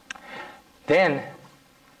 Then,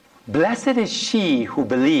 blessed is she who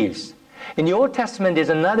believes. In the Old Testament, there's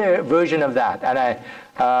another version of that, and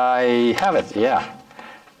I have it, yeah.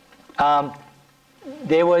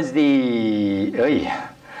 There was the...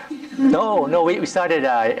 No, we started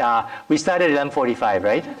at 11:45,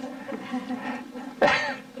 right?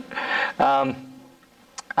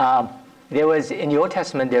 There was, in the Old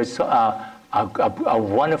Testament, there's a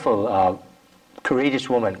wonderful, courageous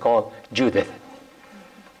woman called Judith.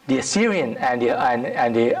 The Assyrian and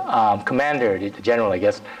the commander, the general, I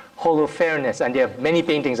guess, Holofernes, and there are many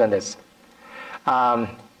paintings on this,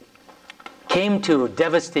 came to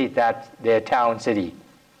devastate their town, city.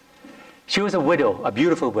 She was a widow, a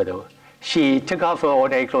beautiful widow. She took off her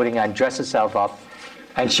ordinary clothing and dressed herself up,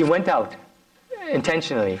 and she went out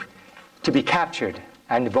intentionally to be captured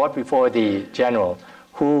and brought before the general,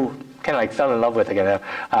 who kind of like fell in love with her,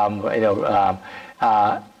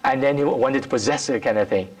 and then he wanted to possess her, kind of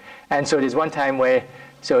thing. And so there's one time where,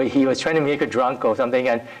 so he was trying to make her drunk or something,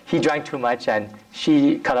 and he drank too much, and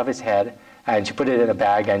she cut off his head, and she put it in a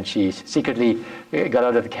bag, and she secretly got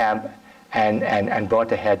out of the camp and brought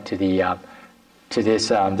the head to this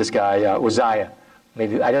guy Uzziah.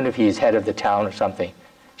 Maybe, I don't know if he's head of the town or something.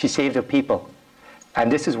 She saved her people,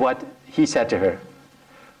 and this is what he said to her: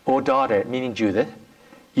 "O daughter," meaning Judith,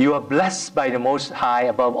 "you are blessed by the Most High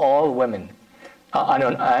above all women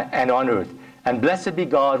and on earth, and blessed be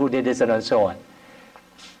God who did this," and so on.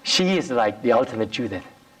 She is like the ultimate Judith.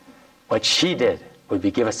 What she did would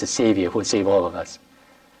give us the Savior who would save all of us.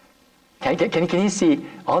 Can you see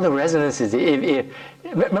all the resonances?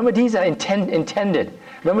 Remember, these are intended.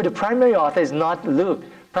 Remember, the primary author is not Luke.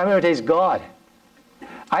 Primary author is God.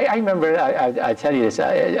 I remember, I tell you this,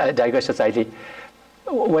 I digress slightly.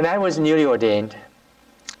 When I was newly ordained,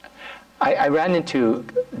 I ran into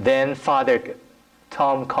then Father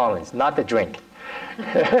Tom Collins, not the drink.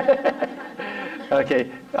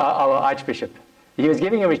 Okay, our Archbishop. He was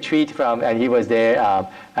giving a retreat and he was there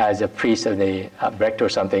as a priest of the rector or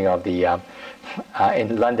something of the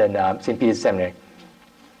in London, St. Peter's Seminary.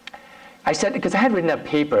 I said, because I had written a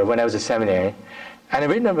paper when I was a seminary, and I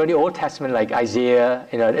written about the Old Testament, like Isaiah,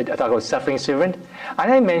 I talk about suffering servant,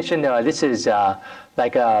 and I mentioned this is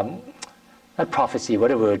like a prophecy,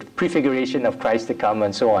 whatever, prefiguration of Christ to come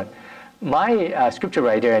and so on. my scripture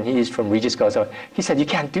writer, and he is from Regis College, he said, you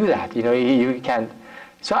can't do that. You can't.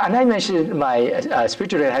 So, and I mentioned my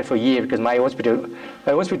spiritual writer I had for a year because my own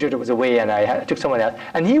spiritual was away, and I took someone else.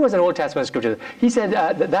 And he was an Old Testament scripture. He said,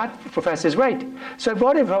 that professor is right. So I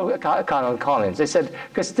brought him from Cardinal Collins. I said,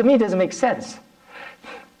 because to me it doesn't make sense.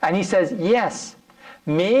 And he says, yes,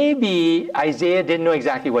 maybe Isaiah didn't know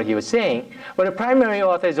exactly what he was saying, but the primary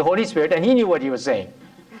author is the Holy Spirit, and he knew what he was saying.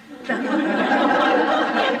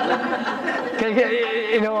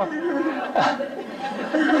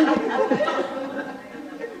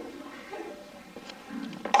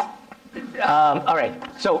 All right,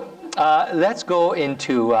 so let's go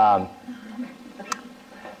into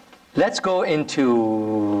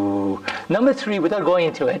number 3. Without going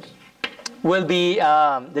into it, will be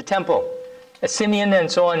the temple, Simeon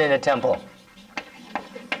and so on in the temple.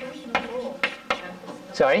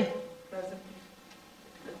 Sorry?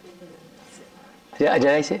 Did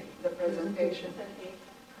I say? The presentation.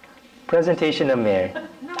 Presentation of Mary.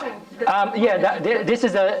 This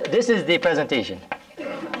is the presentation.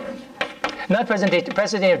 Not presentation.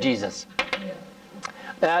 Presentation of Jesus.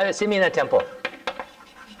 Simeon and temple.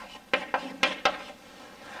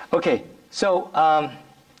 Okay, so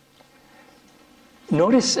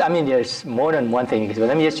notice. I mean, there's more than one thing. But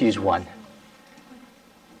let me just use one.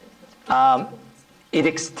 It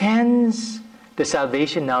extends the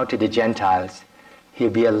salvation now to the Gentiles. He'll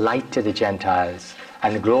be a light to the Gentiles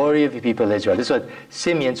and the glory of the people of Israel. This was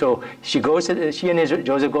Simeon. So she and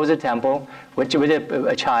Joseph goes to the temple with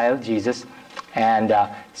a child, Jesus, and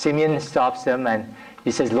Simeon stops them and he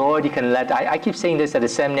says, Lord, you can let, I keep saying this at the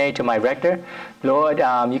seminary to my rector, Lord,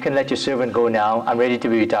 you can let your servant go now. I'm ready to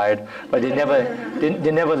be retired. But they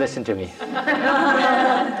never listen to me.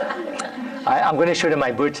 I'm going to show them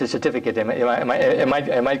my birth certificate.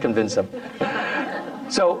 It might convince them.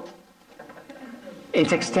 So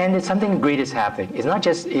it's extended. Something great is happening. It's not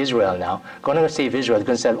just Israel now. God is going to save Israel. It's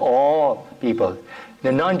going to save all people.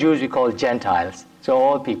 The non-Jews we call Gentiles. So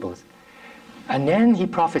all peoples. And then he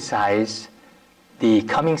prophesies the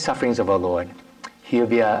coming sufferings of our Lord. He'll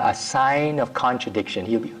be a sign of contradiction.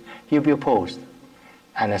 He'll be opposed.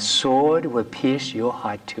 And a sword will pierce your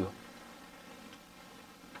heart too.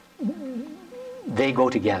 They go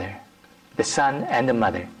together. The son and the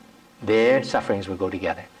mother. Their sufferings will go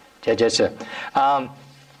together. I'm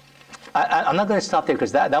not going to stop there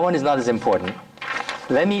because that one is not as important.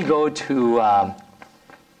 Let me go to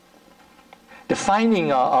the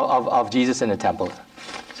finding of Jesus in the temple.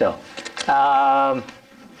 So,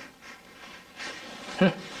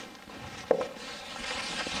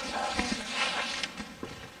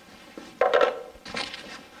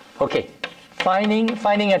 okay,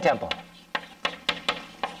 finding a temple.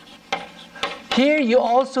 Here you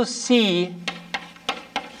also see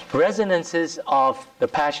resonances of the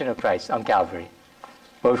Passion of Christ on Calvary.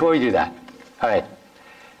 But before we do that, all right.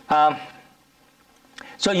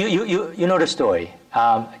 So you know the story.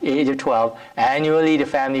 Age of 12, annually the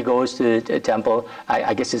family goes to the temple.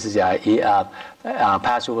 I guess this is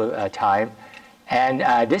Passover time.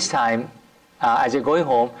 And this time, as they're going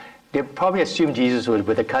home, they probably assume Jesus was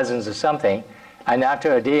with the cousins or something. And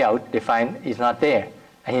after a day out, they find he's not there.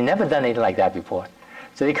 And he'd never done anything like that before.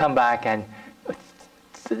 So they come back, and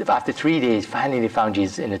after 3 days, finally they found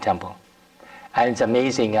Jesus in the temple. And it's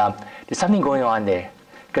amazing. There's something going on there.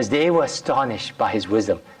 Because they were astonished by his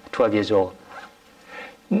wisdom, 12 years old.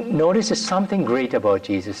 Notice there's something great about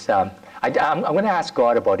Jesus. I'm going to ask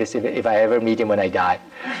God about this if I ever meet him when I die.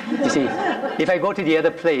 You see, if I go to the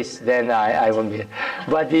other place, then I won't be.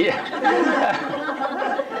 But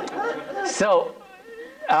so,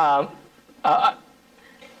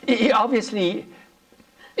 obviously,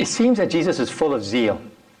 it seems that Jesus is full of zeal,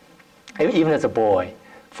 even as a boy,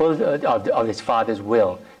 full of his Father's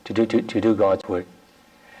will to do God's work.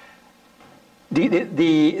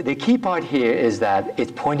 The key part here is that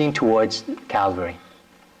it's pointing towards Calvary.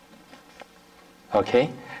 Okay,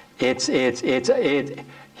 it's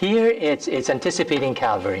anticipating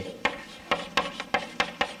Calvary.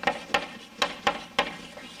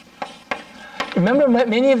 Remember,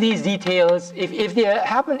 many of these details, if they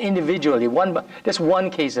happen individually, just one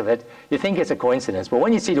case of it, you think it's a coincidence. But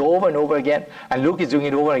when you see it over and over again, and Luke is doing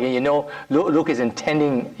it over again, you know Luke is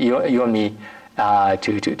intending you and me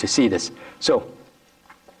to see this. So,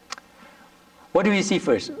 what do we see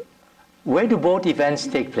first? Where do both events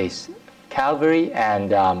take place? Calvary and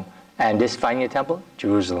this finding a temple?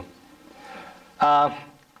 Jerusalem. How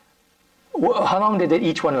long did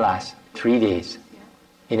each one last? 3 days.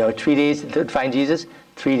 3 days to find Jesus,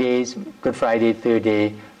 3 days, Good Friday, third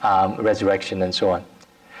day, resurrection, and so on.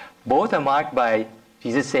 Both are marked by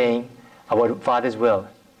Jesus saying about Father's will.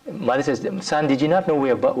 Mother says, son, did you not know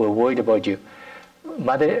we're worried about you?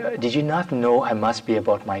 Mother, did you not know I must be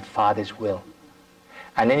about my Father's will?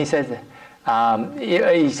 And then he says,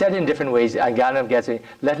 he said in different ways, God gets it,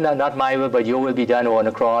 let not my will, but your will be done, or on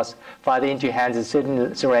the cross. Father, into your hands is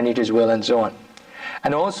surrender to his will, and so on.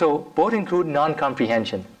 And also, both include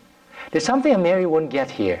non-comprehension. There's something Mary wouldn't get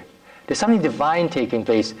here. There's something divine taking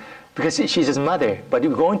place, because she's his mother, but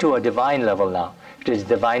we're going to a divine level now, to his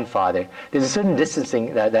divine Father. There's a certain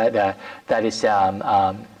distancing that is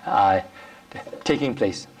taking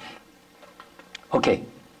place. Okay.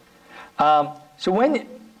 So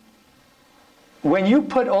when you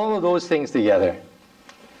put all of those things together,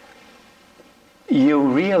 you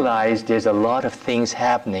realize there's a lot of things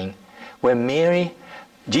happening where Mary,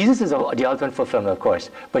 Jesus is the ultimate fulfillment, of course,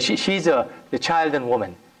 but she's the child and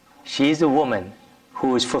woman. She's a woman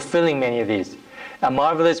who is fulfilling many of these. A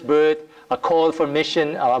marvelous birth, a call for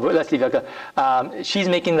mission. Let's leave it. She's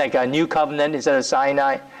making like a new covenant instead of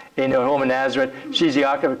Sinai in her home in Nazareth. She's the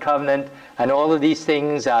Ark of the Covenant, and all of these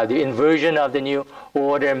things, the inversion of the new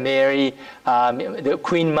order, Mary, the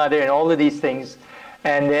Queen Mother, and all of these things.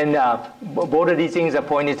 And then both of these things are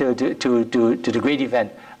pointing to the great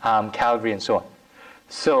event, Calvary, and so on.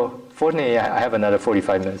 So, fortunately, I have another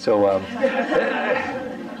 45 minutes. So,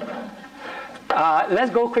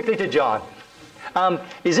 let's go quickly to John.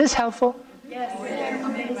 Is this helpful? Yes.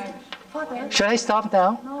 Father, should I stop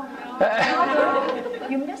now? No. Father,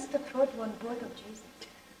 you missed the third one, birth of Jesus.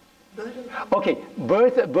 Okay,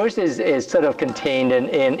 birth is sort of contained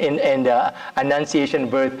in Annunciation,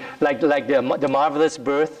 birth, like the marvelous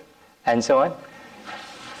birth, and so on.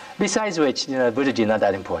 Besides which, birth of Jesus is not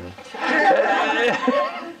that important.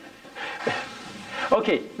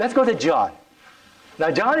 Okay, let's go to John.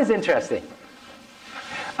 Now, John is interesting.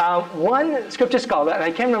 One scripture scholar, and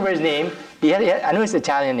I can't remember his name, I know it's an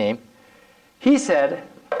Italian name, he said,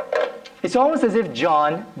 it's almost as if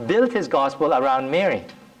John built his gospel around Mary.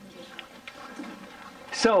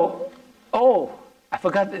 So, I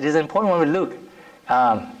forgot, there's an important one with Luke.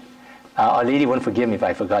 Our lady won't forgive me if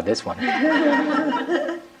I forgot this one.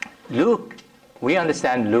 Luke, we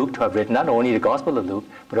understand Luke to have written not only the Gospel of Luke,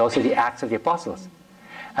 but also the Acts of the Apostles.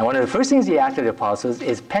 And one of the first things the Acts of the Apostles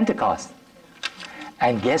is Pentecost.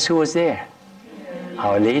 And guess who was there?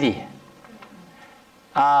 Our Lady.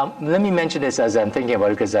 Let me mention this as I'm thinking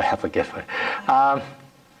about it, because I forget it.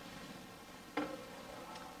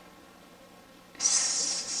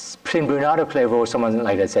 St. Bernardo Clairvaux, someone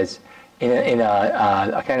like that says, in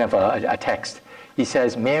a kind of a text, he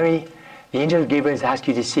says, Mary, the angel Gabriel has asked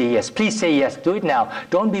you to say yes. Please say yes. Do it now.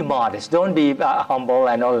 Don't be modest. Don't be humble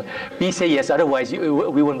and all. Please say yes. Otherwise, we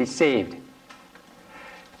won't be saved.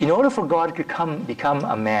 In order for God to become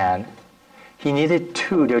a man, he needed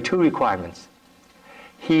there are two requirements.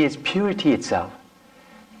 He is purity itself.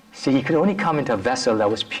 So he could only come into a vessel that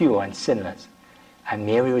was pure and sinless. And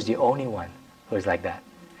Mary was the only one who was like that.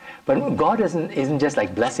 But God isn't just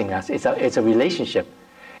like blessing us. It's a relationship.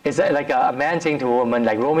 It's like a man saying to a woman,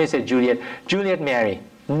 like Romeo said, Juliet, marry.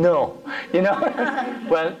 No.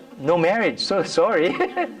 Well, no marriage. So sorry.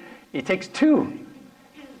 It takes two.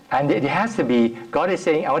 And it has to be, God is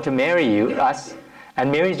saying, I want to marry you, us.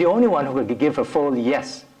 And Mary is the only one who could give a full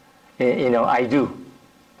yes. I do.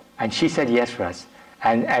 And she said yes for us.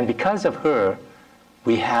 And because of her,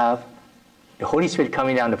 we have the Holy Spirit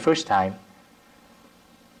coming down the first time,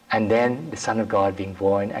 and then the Son of God being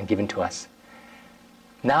born and given to us.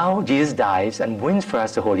 Now Jesus dies and wins for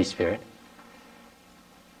us the Holy Spirit.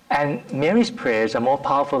 And Mary's prayers are more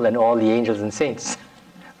powerful than all the angels and saints.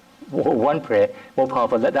 One prayer, more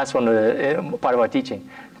powerful. That's one of the part of our teaching.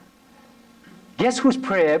 Guess whose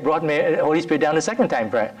prayer brought the Holy Spirit down the second time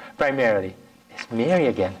primarily? It's Mary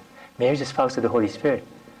again. Mary's the spouse of the Holy Spirit.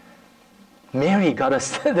 Mary got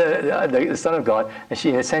us the Son of God, and she,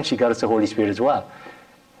 in a sense, she got us the Holy Spirit as well.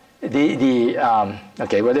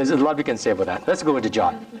 Okay, well, there's a lot we can say about that. Let's go to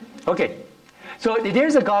John. Okay, so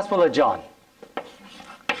there's the Gospel of John.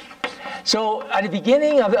 So at the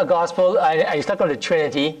beginning of the Gospel, I stuck on the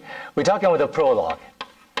Trinity. We're talking about the prologue.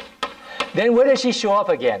 Then where does she show up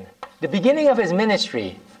again? The beginning of his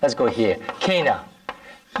ministry. Let's go here, Cana.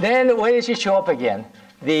 Then where does she show up again?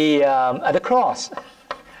 At the cross,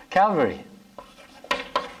 Calvary.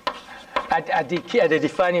 At the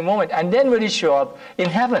defining moment. And then where does she show up? In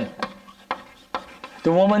heaven.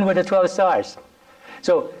 The woman with the 12 stars.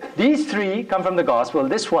 So these three come from the Gospel.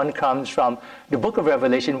 This one comes from the book of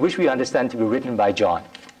Revelation, which we understand to be written by John.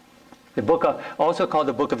 The book also called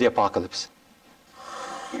the book of the Apocalypse.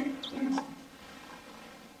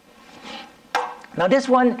 Now this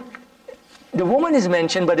one, the woman is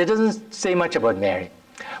mentioned, but it doesn't say much about Mary.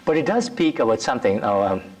 But it does speak about something.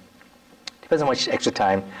 Depends on how much extra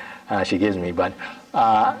time she gives me, but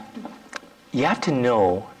you have to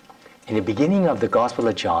know, in the beginning of the Gospel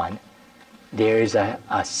of John, there is a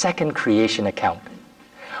second creation account.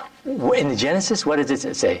 In the Genesis, what does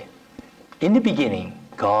it say? In the beginning,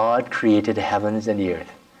 God created the heavens and the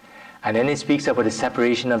earth. And then it speaks about the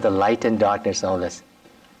separation of the light and darkness and all this.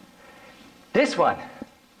 This one,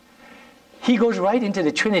 he goes right into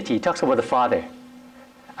the Trinity. He talks about the Father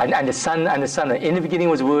and the Son and the Son. In the beginning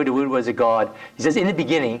was the Word was a God. He says, in the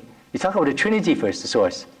beginning, you talk about the Trinity first, the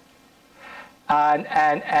source.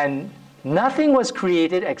 And nothing was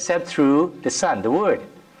created except through the Son, the Word,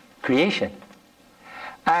 creation.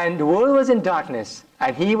 And the world was in darkness,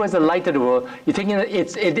 and he was the light of the world. You're thinking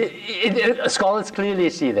scholars clearly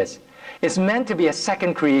see this. It's meant to be a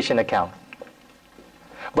second creation account.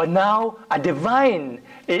 But now a divine,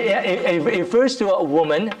 it refers to a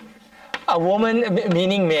woman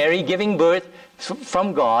meaning Mary, giving birth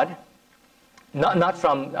from God, not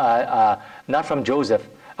from Joseph.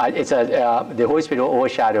 The Holy Spirit will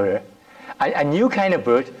overshadow her. A new kind of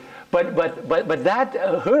birth, but that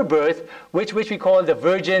her birth, which we call the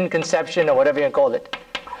virgin conception or whatever you call it,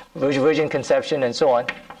 virgin conception and so on,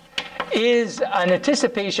 is an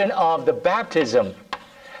anticipation of the baptism,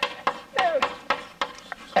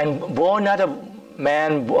 and born not of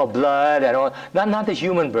man or blood and all, not the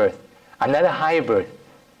human birth, another higher birth.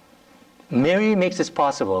 Mary makes this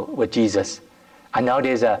possible with Jesus, and now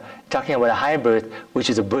there's talking about a higher birth, which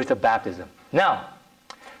is a birth of baptism. Now,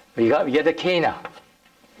 we get the Cana,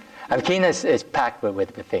 and Cana is packed with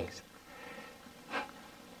things.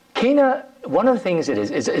 Cana, one of the things it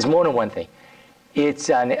is more than one thing. It's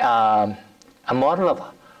a model of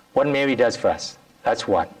what Mary does for us. That's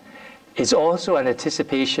one. It's also an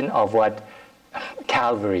anticipation of what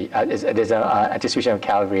Calvary, there's an anticipation of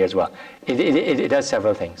Calvary as well. It does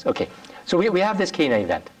several things. Okay, so we have this Cana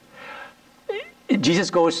event. Jesus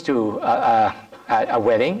goes to a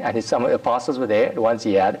wedding, and some of the apostles were there, the ones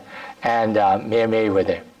he had, and Mary were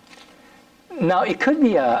there. Now, it could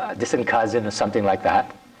be a distant cousin or something like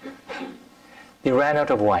that. They ran out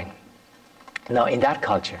of wine. Now, in that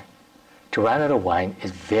culture, to run out of wine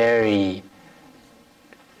is very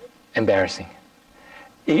embarrassing.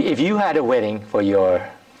 If you had a wedding for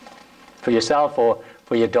yourself or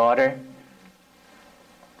for your daughter,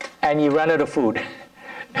 and you run out of food,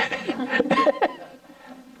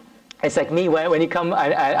 it's like me when you come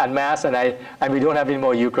at Mass and we don't have any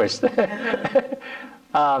more Eucharist.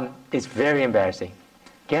 It's very embarrassing.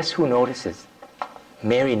 Guess who notices?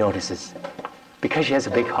 Mary notices, because she has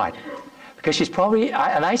a big heart. Because she's probably,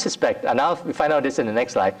 and I suspect, and I'll find out this in the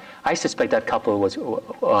next slide, I suspect that couple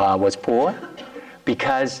was poor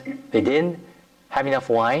because they didn't have enough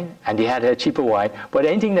wine, and they had a cheaper wine. But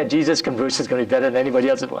anything that Jesus converts is going to be better than anybody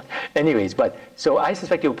else's wine. Anyways, so I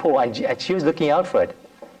suspect they were poor, and she was looking out for it.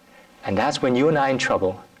 And that's when you and I are in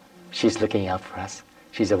trouble. She's looking out for us.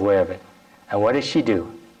 She's aware of it. And what does she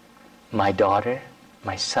do? My daughter,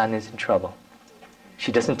 my son is in trouble.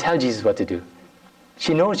 She doesn't tell Jesus what to do.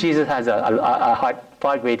 She knows Jesus has a heart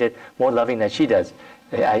far greater, more loving than she does.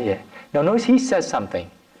 Now notice he says something.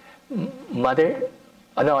 Mother,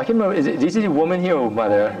 no, I can't remember, is it a woman here or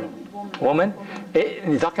mother? Woman?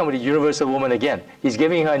 He's talking about the universal woman again. He's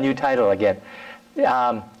giving her a new title again.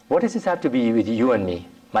 What does this have to be with you and me?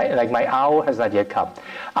 My hour has not yet come.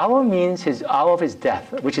 Hour means his hour of his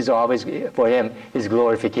death, which is always for him his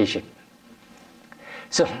glorification.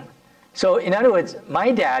 So in other words,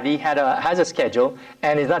 my daddy has a schedule,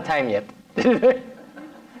 and it's not time yet.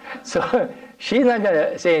 So she's not going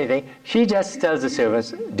to say anything. She just tells the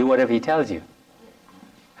servants, do whatever he tells you.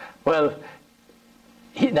 Well,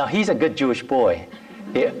 now he's a good Jewish boy.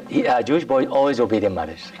 Jewish boys always obey their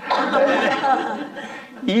mothers.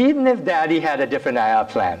 Even if daddy had a different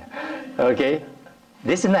plan. Okay?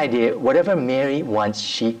 This is an idea. Whatever Mary wants,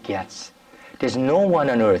 she gets. There's no one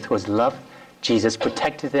on earth who has loved Jesus,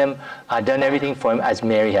 protected him, done everything for him as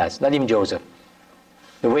Mary has. Not even Joseph.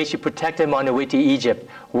 The way she protected him on the way to Egypt,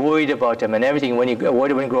 worried about him and everything when he grew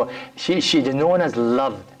up. No one has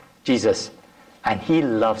loved Jesus. And he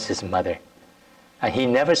loves his mother. And he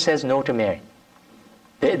never says no to Mary.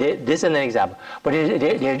 This is an example. But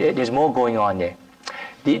there's more going on there.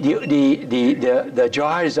 The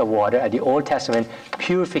jars of water at the Old Testament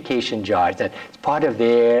purification jars, that's part of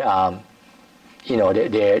their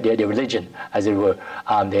their religion, as it were.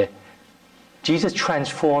 Jesus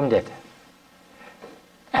transformed it.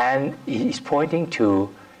 And he's pointing to,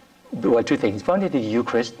 well, two things. He's pointing to the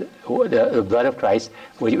Eucharist, the blood of Christ,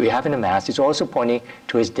 we have in the Mass. He's also pointing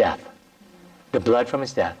to his death, the blood from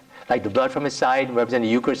his death. like the blood from his side, representing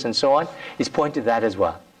the Eucharist and so on, is pointing to that as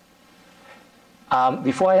well.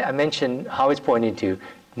 Before I mention how it's pointing to,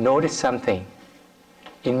 notice something.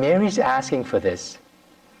 In Mary's asking for this,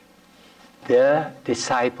 the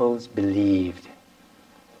disciples believed.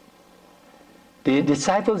 The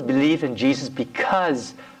disciples believed in Jesus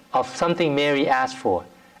because of something Mary asked for.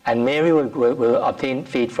 And Mary will obtain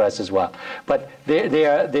faith for us as well. But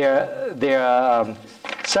there are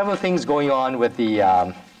several things going on with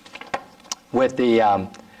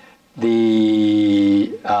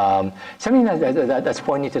something that's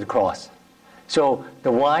pointing to the cross. So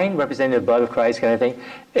the wine representing the blood of Christ, kind of thing.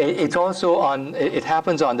 It's also on. It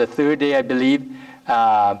happens on the third day, I believe.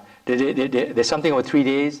 There's something over 3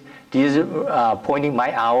 days. Jesus pointing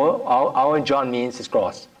my hour. Hour in John means his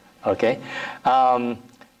cross. Okay,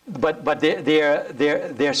 but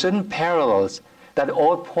there are certain parallels that are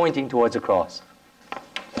all pointing towards the cross.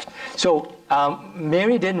 So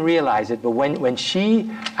Mary didn't realize it, but when she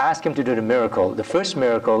asked him to do the miracle, the first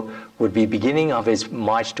miracle would be beginning of his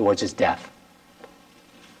march towards his death.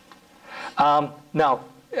 Now,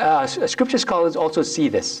 Scripture scholars also see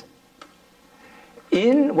this.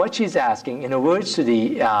 In what she's asking, in the words to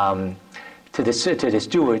the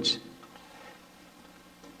stewards,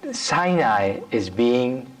 Sinai is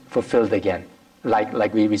being fulfilled again,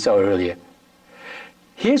 like we saw earlier.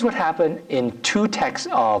 Here's what happened in two texts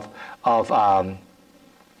of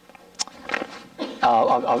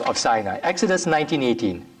Sinai. Exodus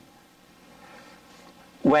 19:18.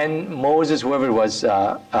 When Moses, whoever it was,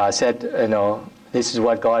 said, this is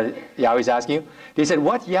what Yahweh is asking you, they said,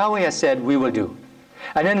 what Yahweh has said, we will do.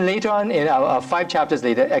 And then later on, in 5 chapters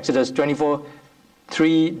later, Exodus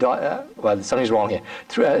 24:3, well, something's wrong here,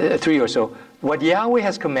 3 or so, what Yahweh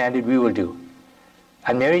has commanded, we will do.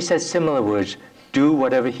 And Mary says similar words, do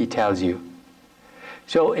whatever he tells you.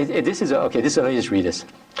 So let me just read this.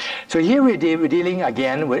 So here we're dealing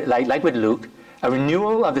again, with, like with Luke, a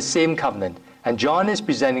renewal of the same covenant. And John is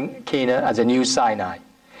presenting Cana as a new Sinai,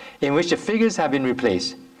 in which the figures have been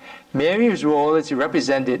replaced. Mary's role is to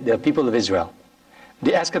represent the people of Israel,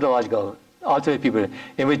 the eschatological, ultimate people,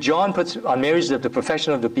 in which John puts on Mary's lips the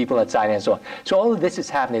profession of the people at Sinai and so on. So all of this is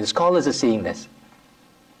happening. The scholars are seeing this.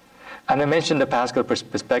 And I mentioned the Paschal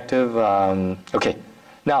perspective. Okay,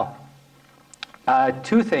 now,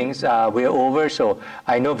 2 things. We're over, so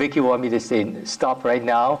I know Vicky wanted me to say stop right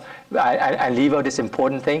now and leave out this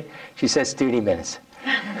important thing. She says 30 minutes.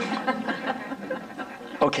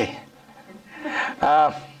 Okay.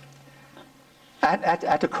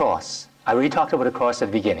 At the cross, I already talked about the cross at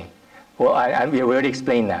the beginning. Well, we already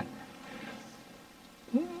explained that.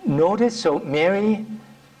 Notice, so Mary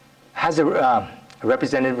has a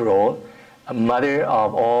representative role, a mother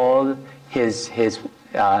of all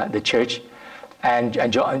the church, and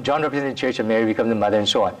John represents the church, and Mary becomes the mother, and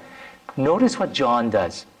so on. Notice what John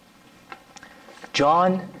does.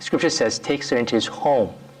 John, Scripture says, takes her into his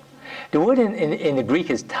home. The word in the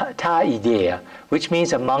Greek is ta idea, which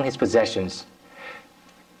means among his possessions.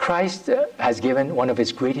 Christ has given one of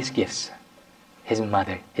his greatest gifts, his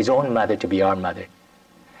mother, his own mother, to be our mother.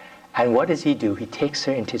 And what does he do? He takes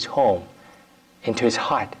her into his home, into his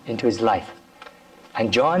heart, into his life.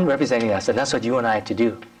 And John representing us, and that's what you and I have to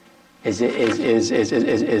do, is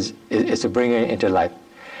to bring her into life.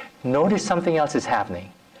 Notice something else is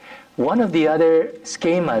happening. One of the other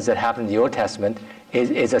schemas that happened in the Old Testament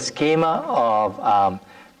is a schema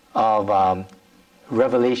of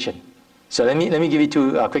revelation. So let me give you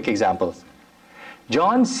 2 quick examples.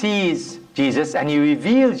 John sees Jesus and he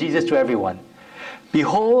reveals Jesus to everyone.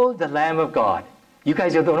 Behold the Lamb of God. You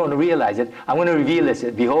guys don't want to realize it. I'm going to reveal this.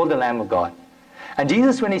 Behold the Lamb of God. And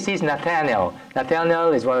Jesus, when he sees Nathanael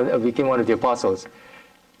is became one of the apostles.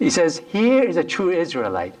 He says, here is a true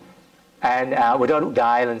Israelite, and without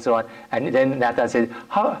guile and so on. And then Nathanael said,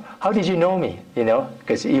 how did you know me?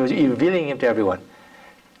 Because he was revealing him to everyone.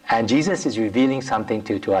 And Jesus is revealing something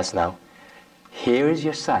to us now. Here is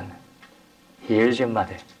your son. Here is your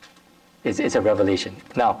mother. It's a revelation.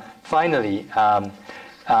 Now, finally,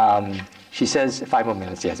 she says, 5 more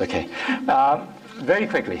minutes, yes, okay. Very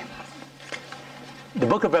quickly. The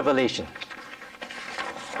book of Revelation.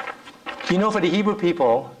 For the Hebrew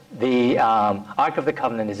people, the Ark of the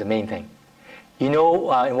Covenant is the main thing. In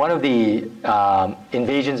one of the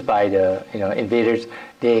invasions by the invaders,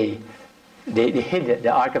 they hid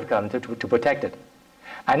the Ark of the Covenant to protect it.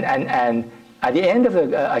 And at the end of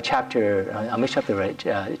the chapter, I'm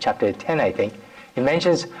chapter 10, I think, it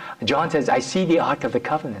mentions, John says, I see the Ark of the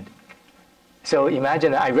Covenant. So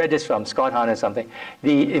imagine, I read this from Scott Hahn or something,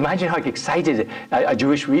 imagine how excited a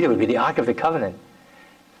Jewish reader would be, the Ark of the Covenant.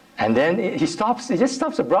 And then he stops. He just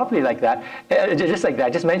stops abruptly like that, just like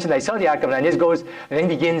that. Just mentioned, I saw the Ark, and just goes, and then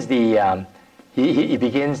begins the. He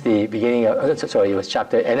begins the beginning of. Sorry, it was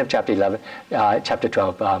end of chapter 11, chapter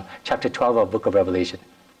 12, chapter 12 of Book of Revelation.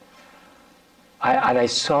 And I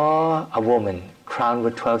saw a woman crowned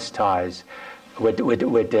with 12 stars, with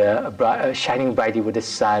shining brightly with the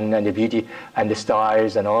sun and the beauty and the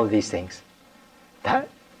stars and all of these things. That,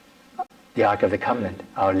 the Ark of the Covenant,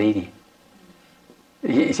 Our Lady.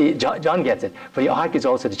 You see, John gets it. But the Ark is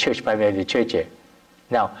also the church, primarily the church here.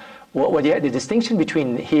 Now, the distinction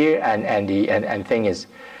between here and thing is,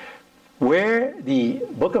 where the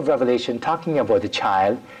Book of Revelation talking about the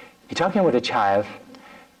child, you're talking about the child,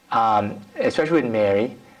 especially with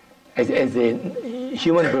Mary, as the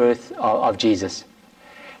human birth of Jesus.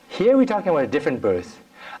 Here we're talking about a different birth,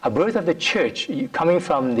 a birth of the church coming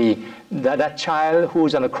from that child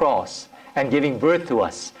who's on the cross and giving birth to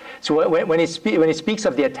us. So when he speaks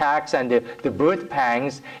of the attacks and the birth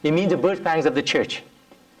pangs, it means the birth pangs of the church.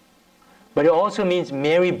 But it also means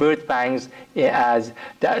Mary birth pangs as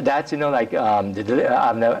that's like I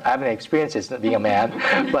haven't experienced this being a man,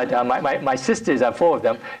 but my sisters, I have 4 of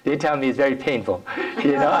them. They tell me it's very painful.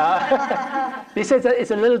 They say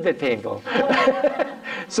it's a little bit painful.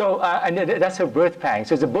 So and that's her birth pangs.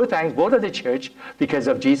 So it's the birth pangs both of the church because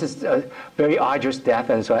of Jesus' very arduous death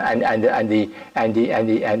and so and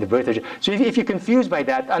the birth of. So if you're confused by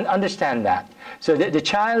that, understand that. So the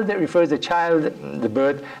child that refers to the child, the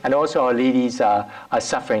birth, and also Our Lady's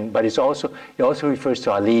suffering, but it also refers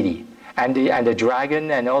to Our Lady and the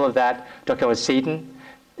dragon and all of that. Talking about Satan,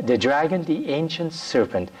 the dragon, the ancient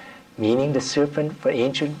serpent, meaning the serpent for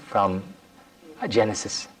ancient from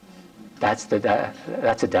Genesis. That's the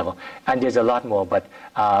devil, and there's a lot more. But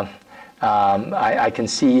I can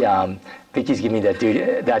see Vicky's giving me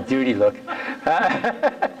that dirty look.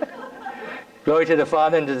 Glory to the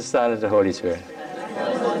Father, and to the Son, and to the Holy Spirit.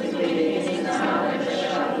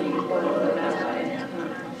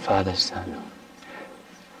 Father, Son.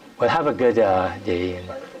 Well, have a good day.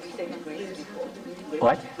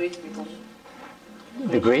 What?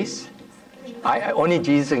 The grace? Only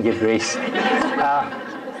Jesus can give grace.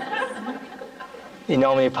 In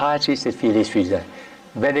nomine Patris et Filii Spiritus.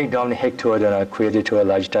 Benedict Domini Hector dona Creator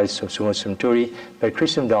Lagitatis Sumus Sumpturi, per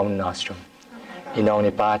Christum Dominum Nostrum. In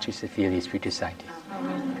nomine Patris et Filii Spiritus Sancti.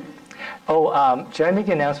 Oh, should I make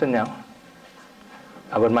an announcement now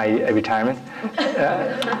about my retirement?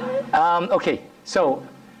 Okay, so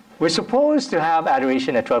we're supposed to have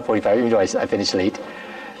adoration at 12:45, even though I finished late.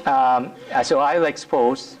 So I'll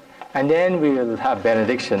expose, and then we will have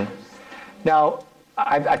benediction. Now,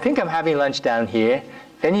 I think I'm having lunch down here.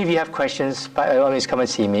 If any of you have questions, by all means come and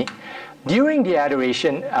see me. During the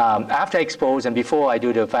adoration, after I expose and before I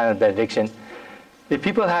do the final benediction, if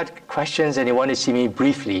people had questions and they wanted to see me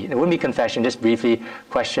briefly, it wouldn't be confession, just briefly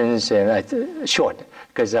questions, short,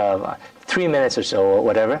 because 3 minutes or so or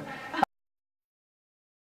whatever.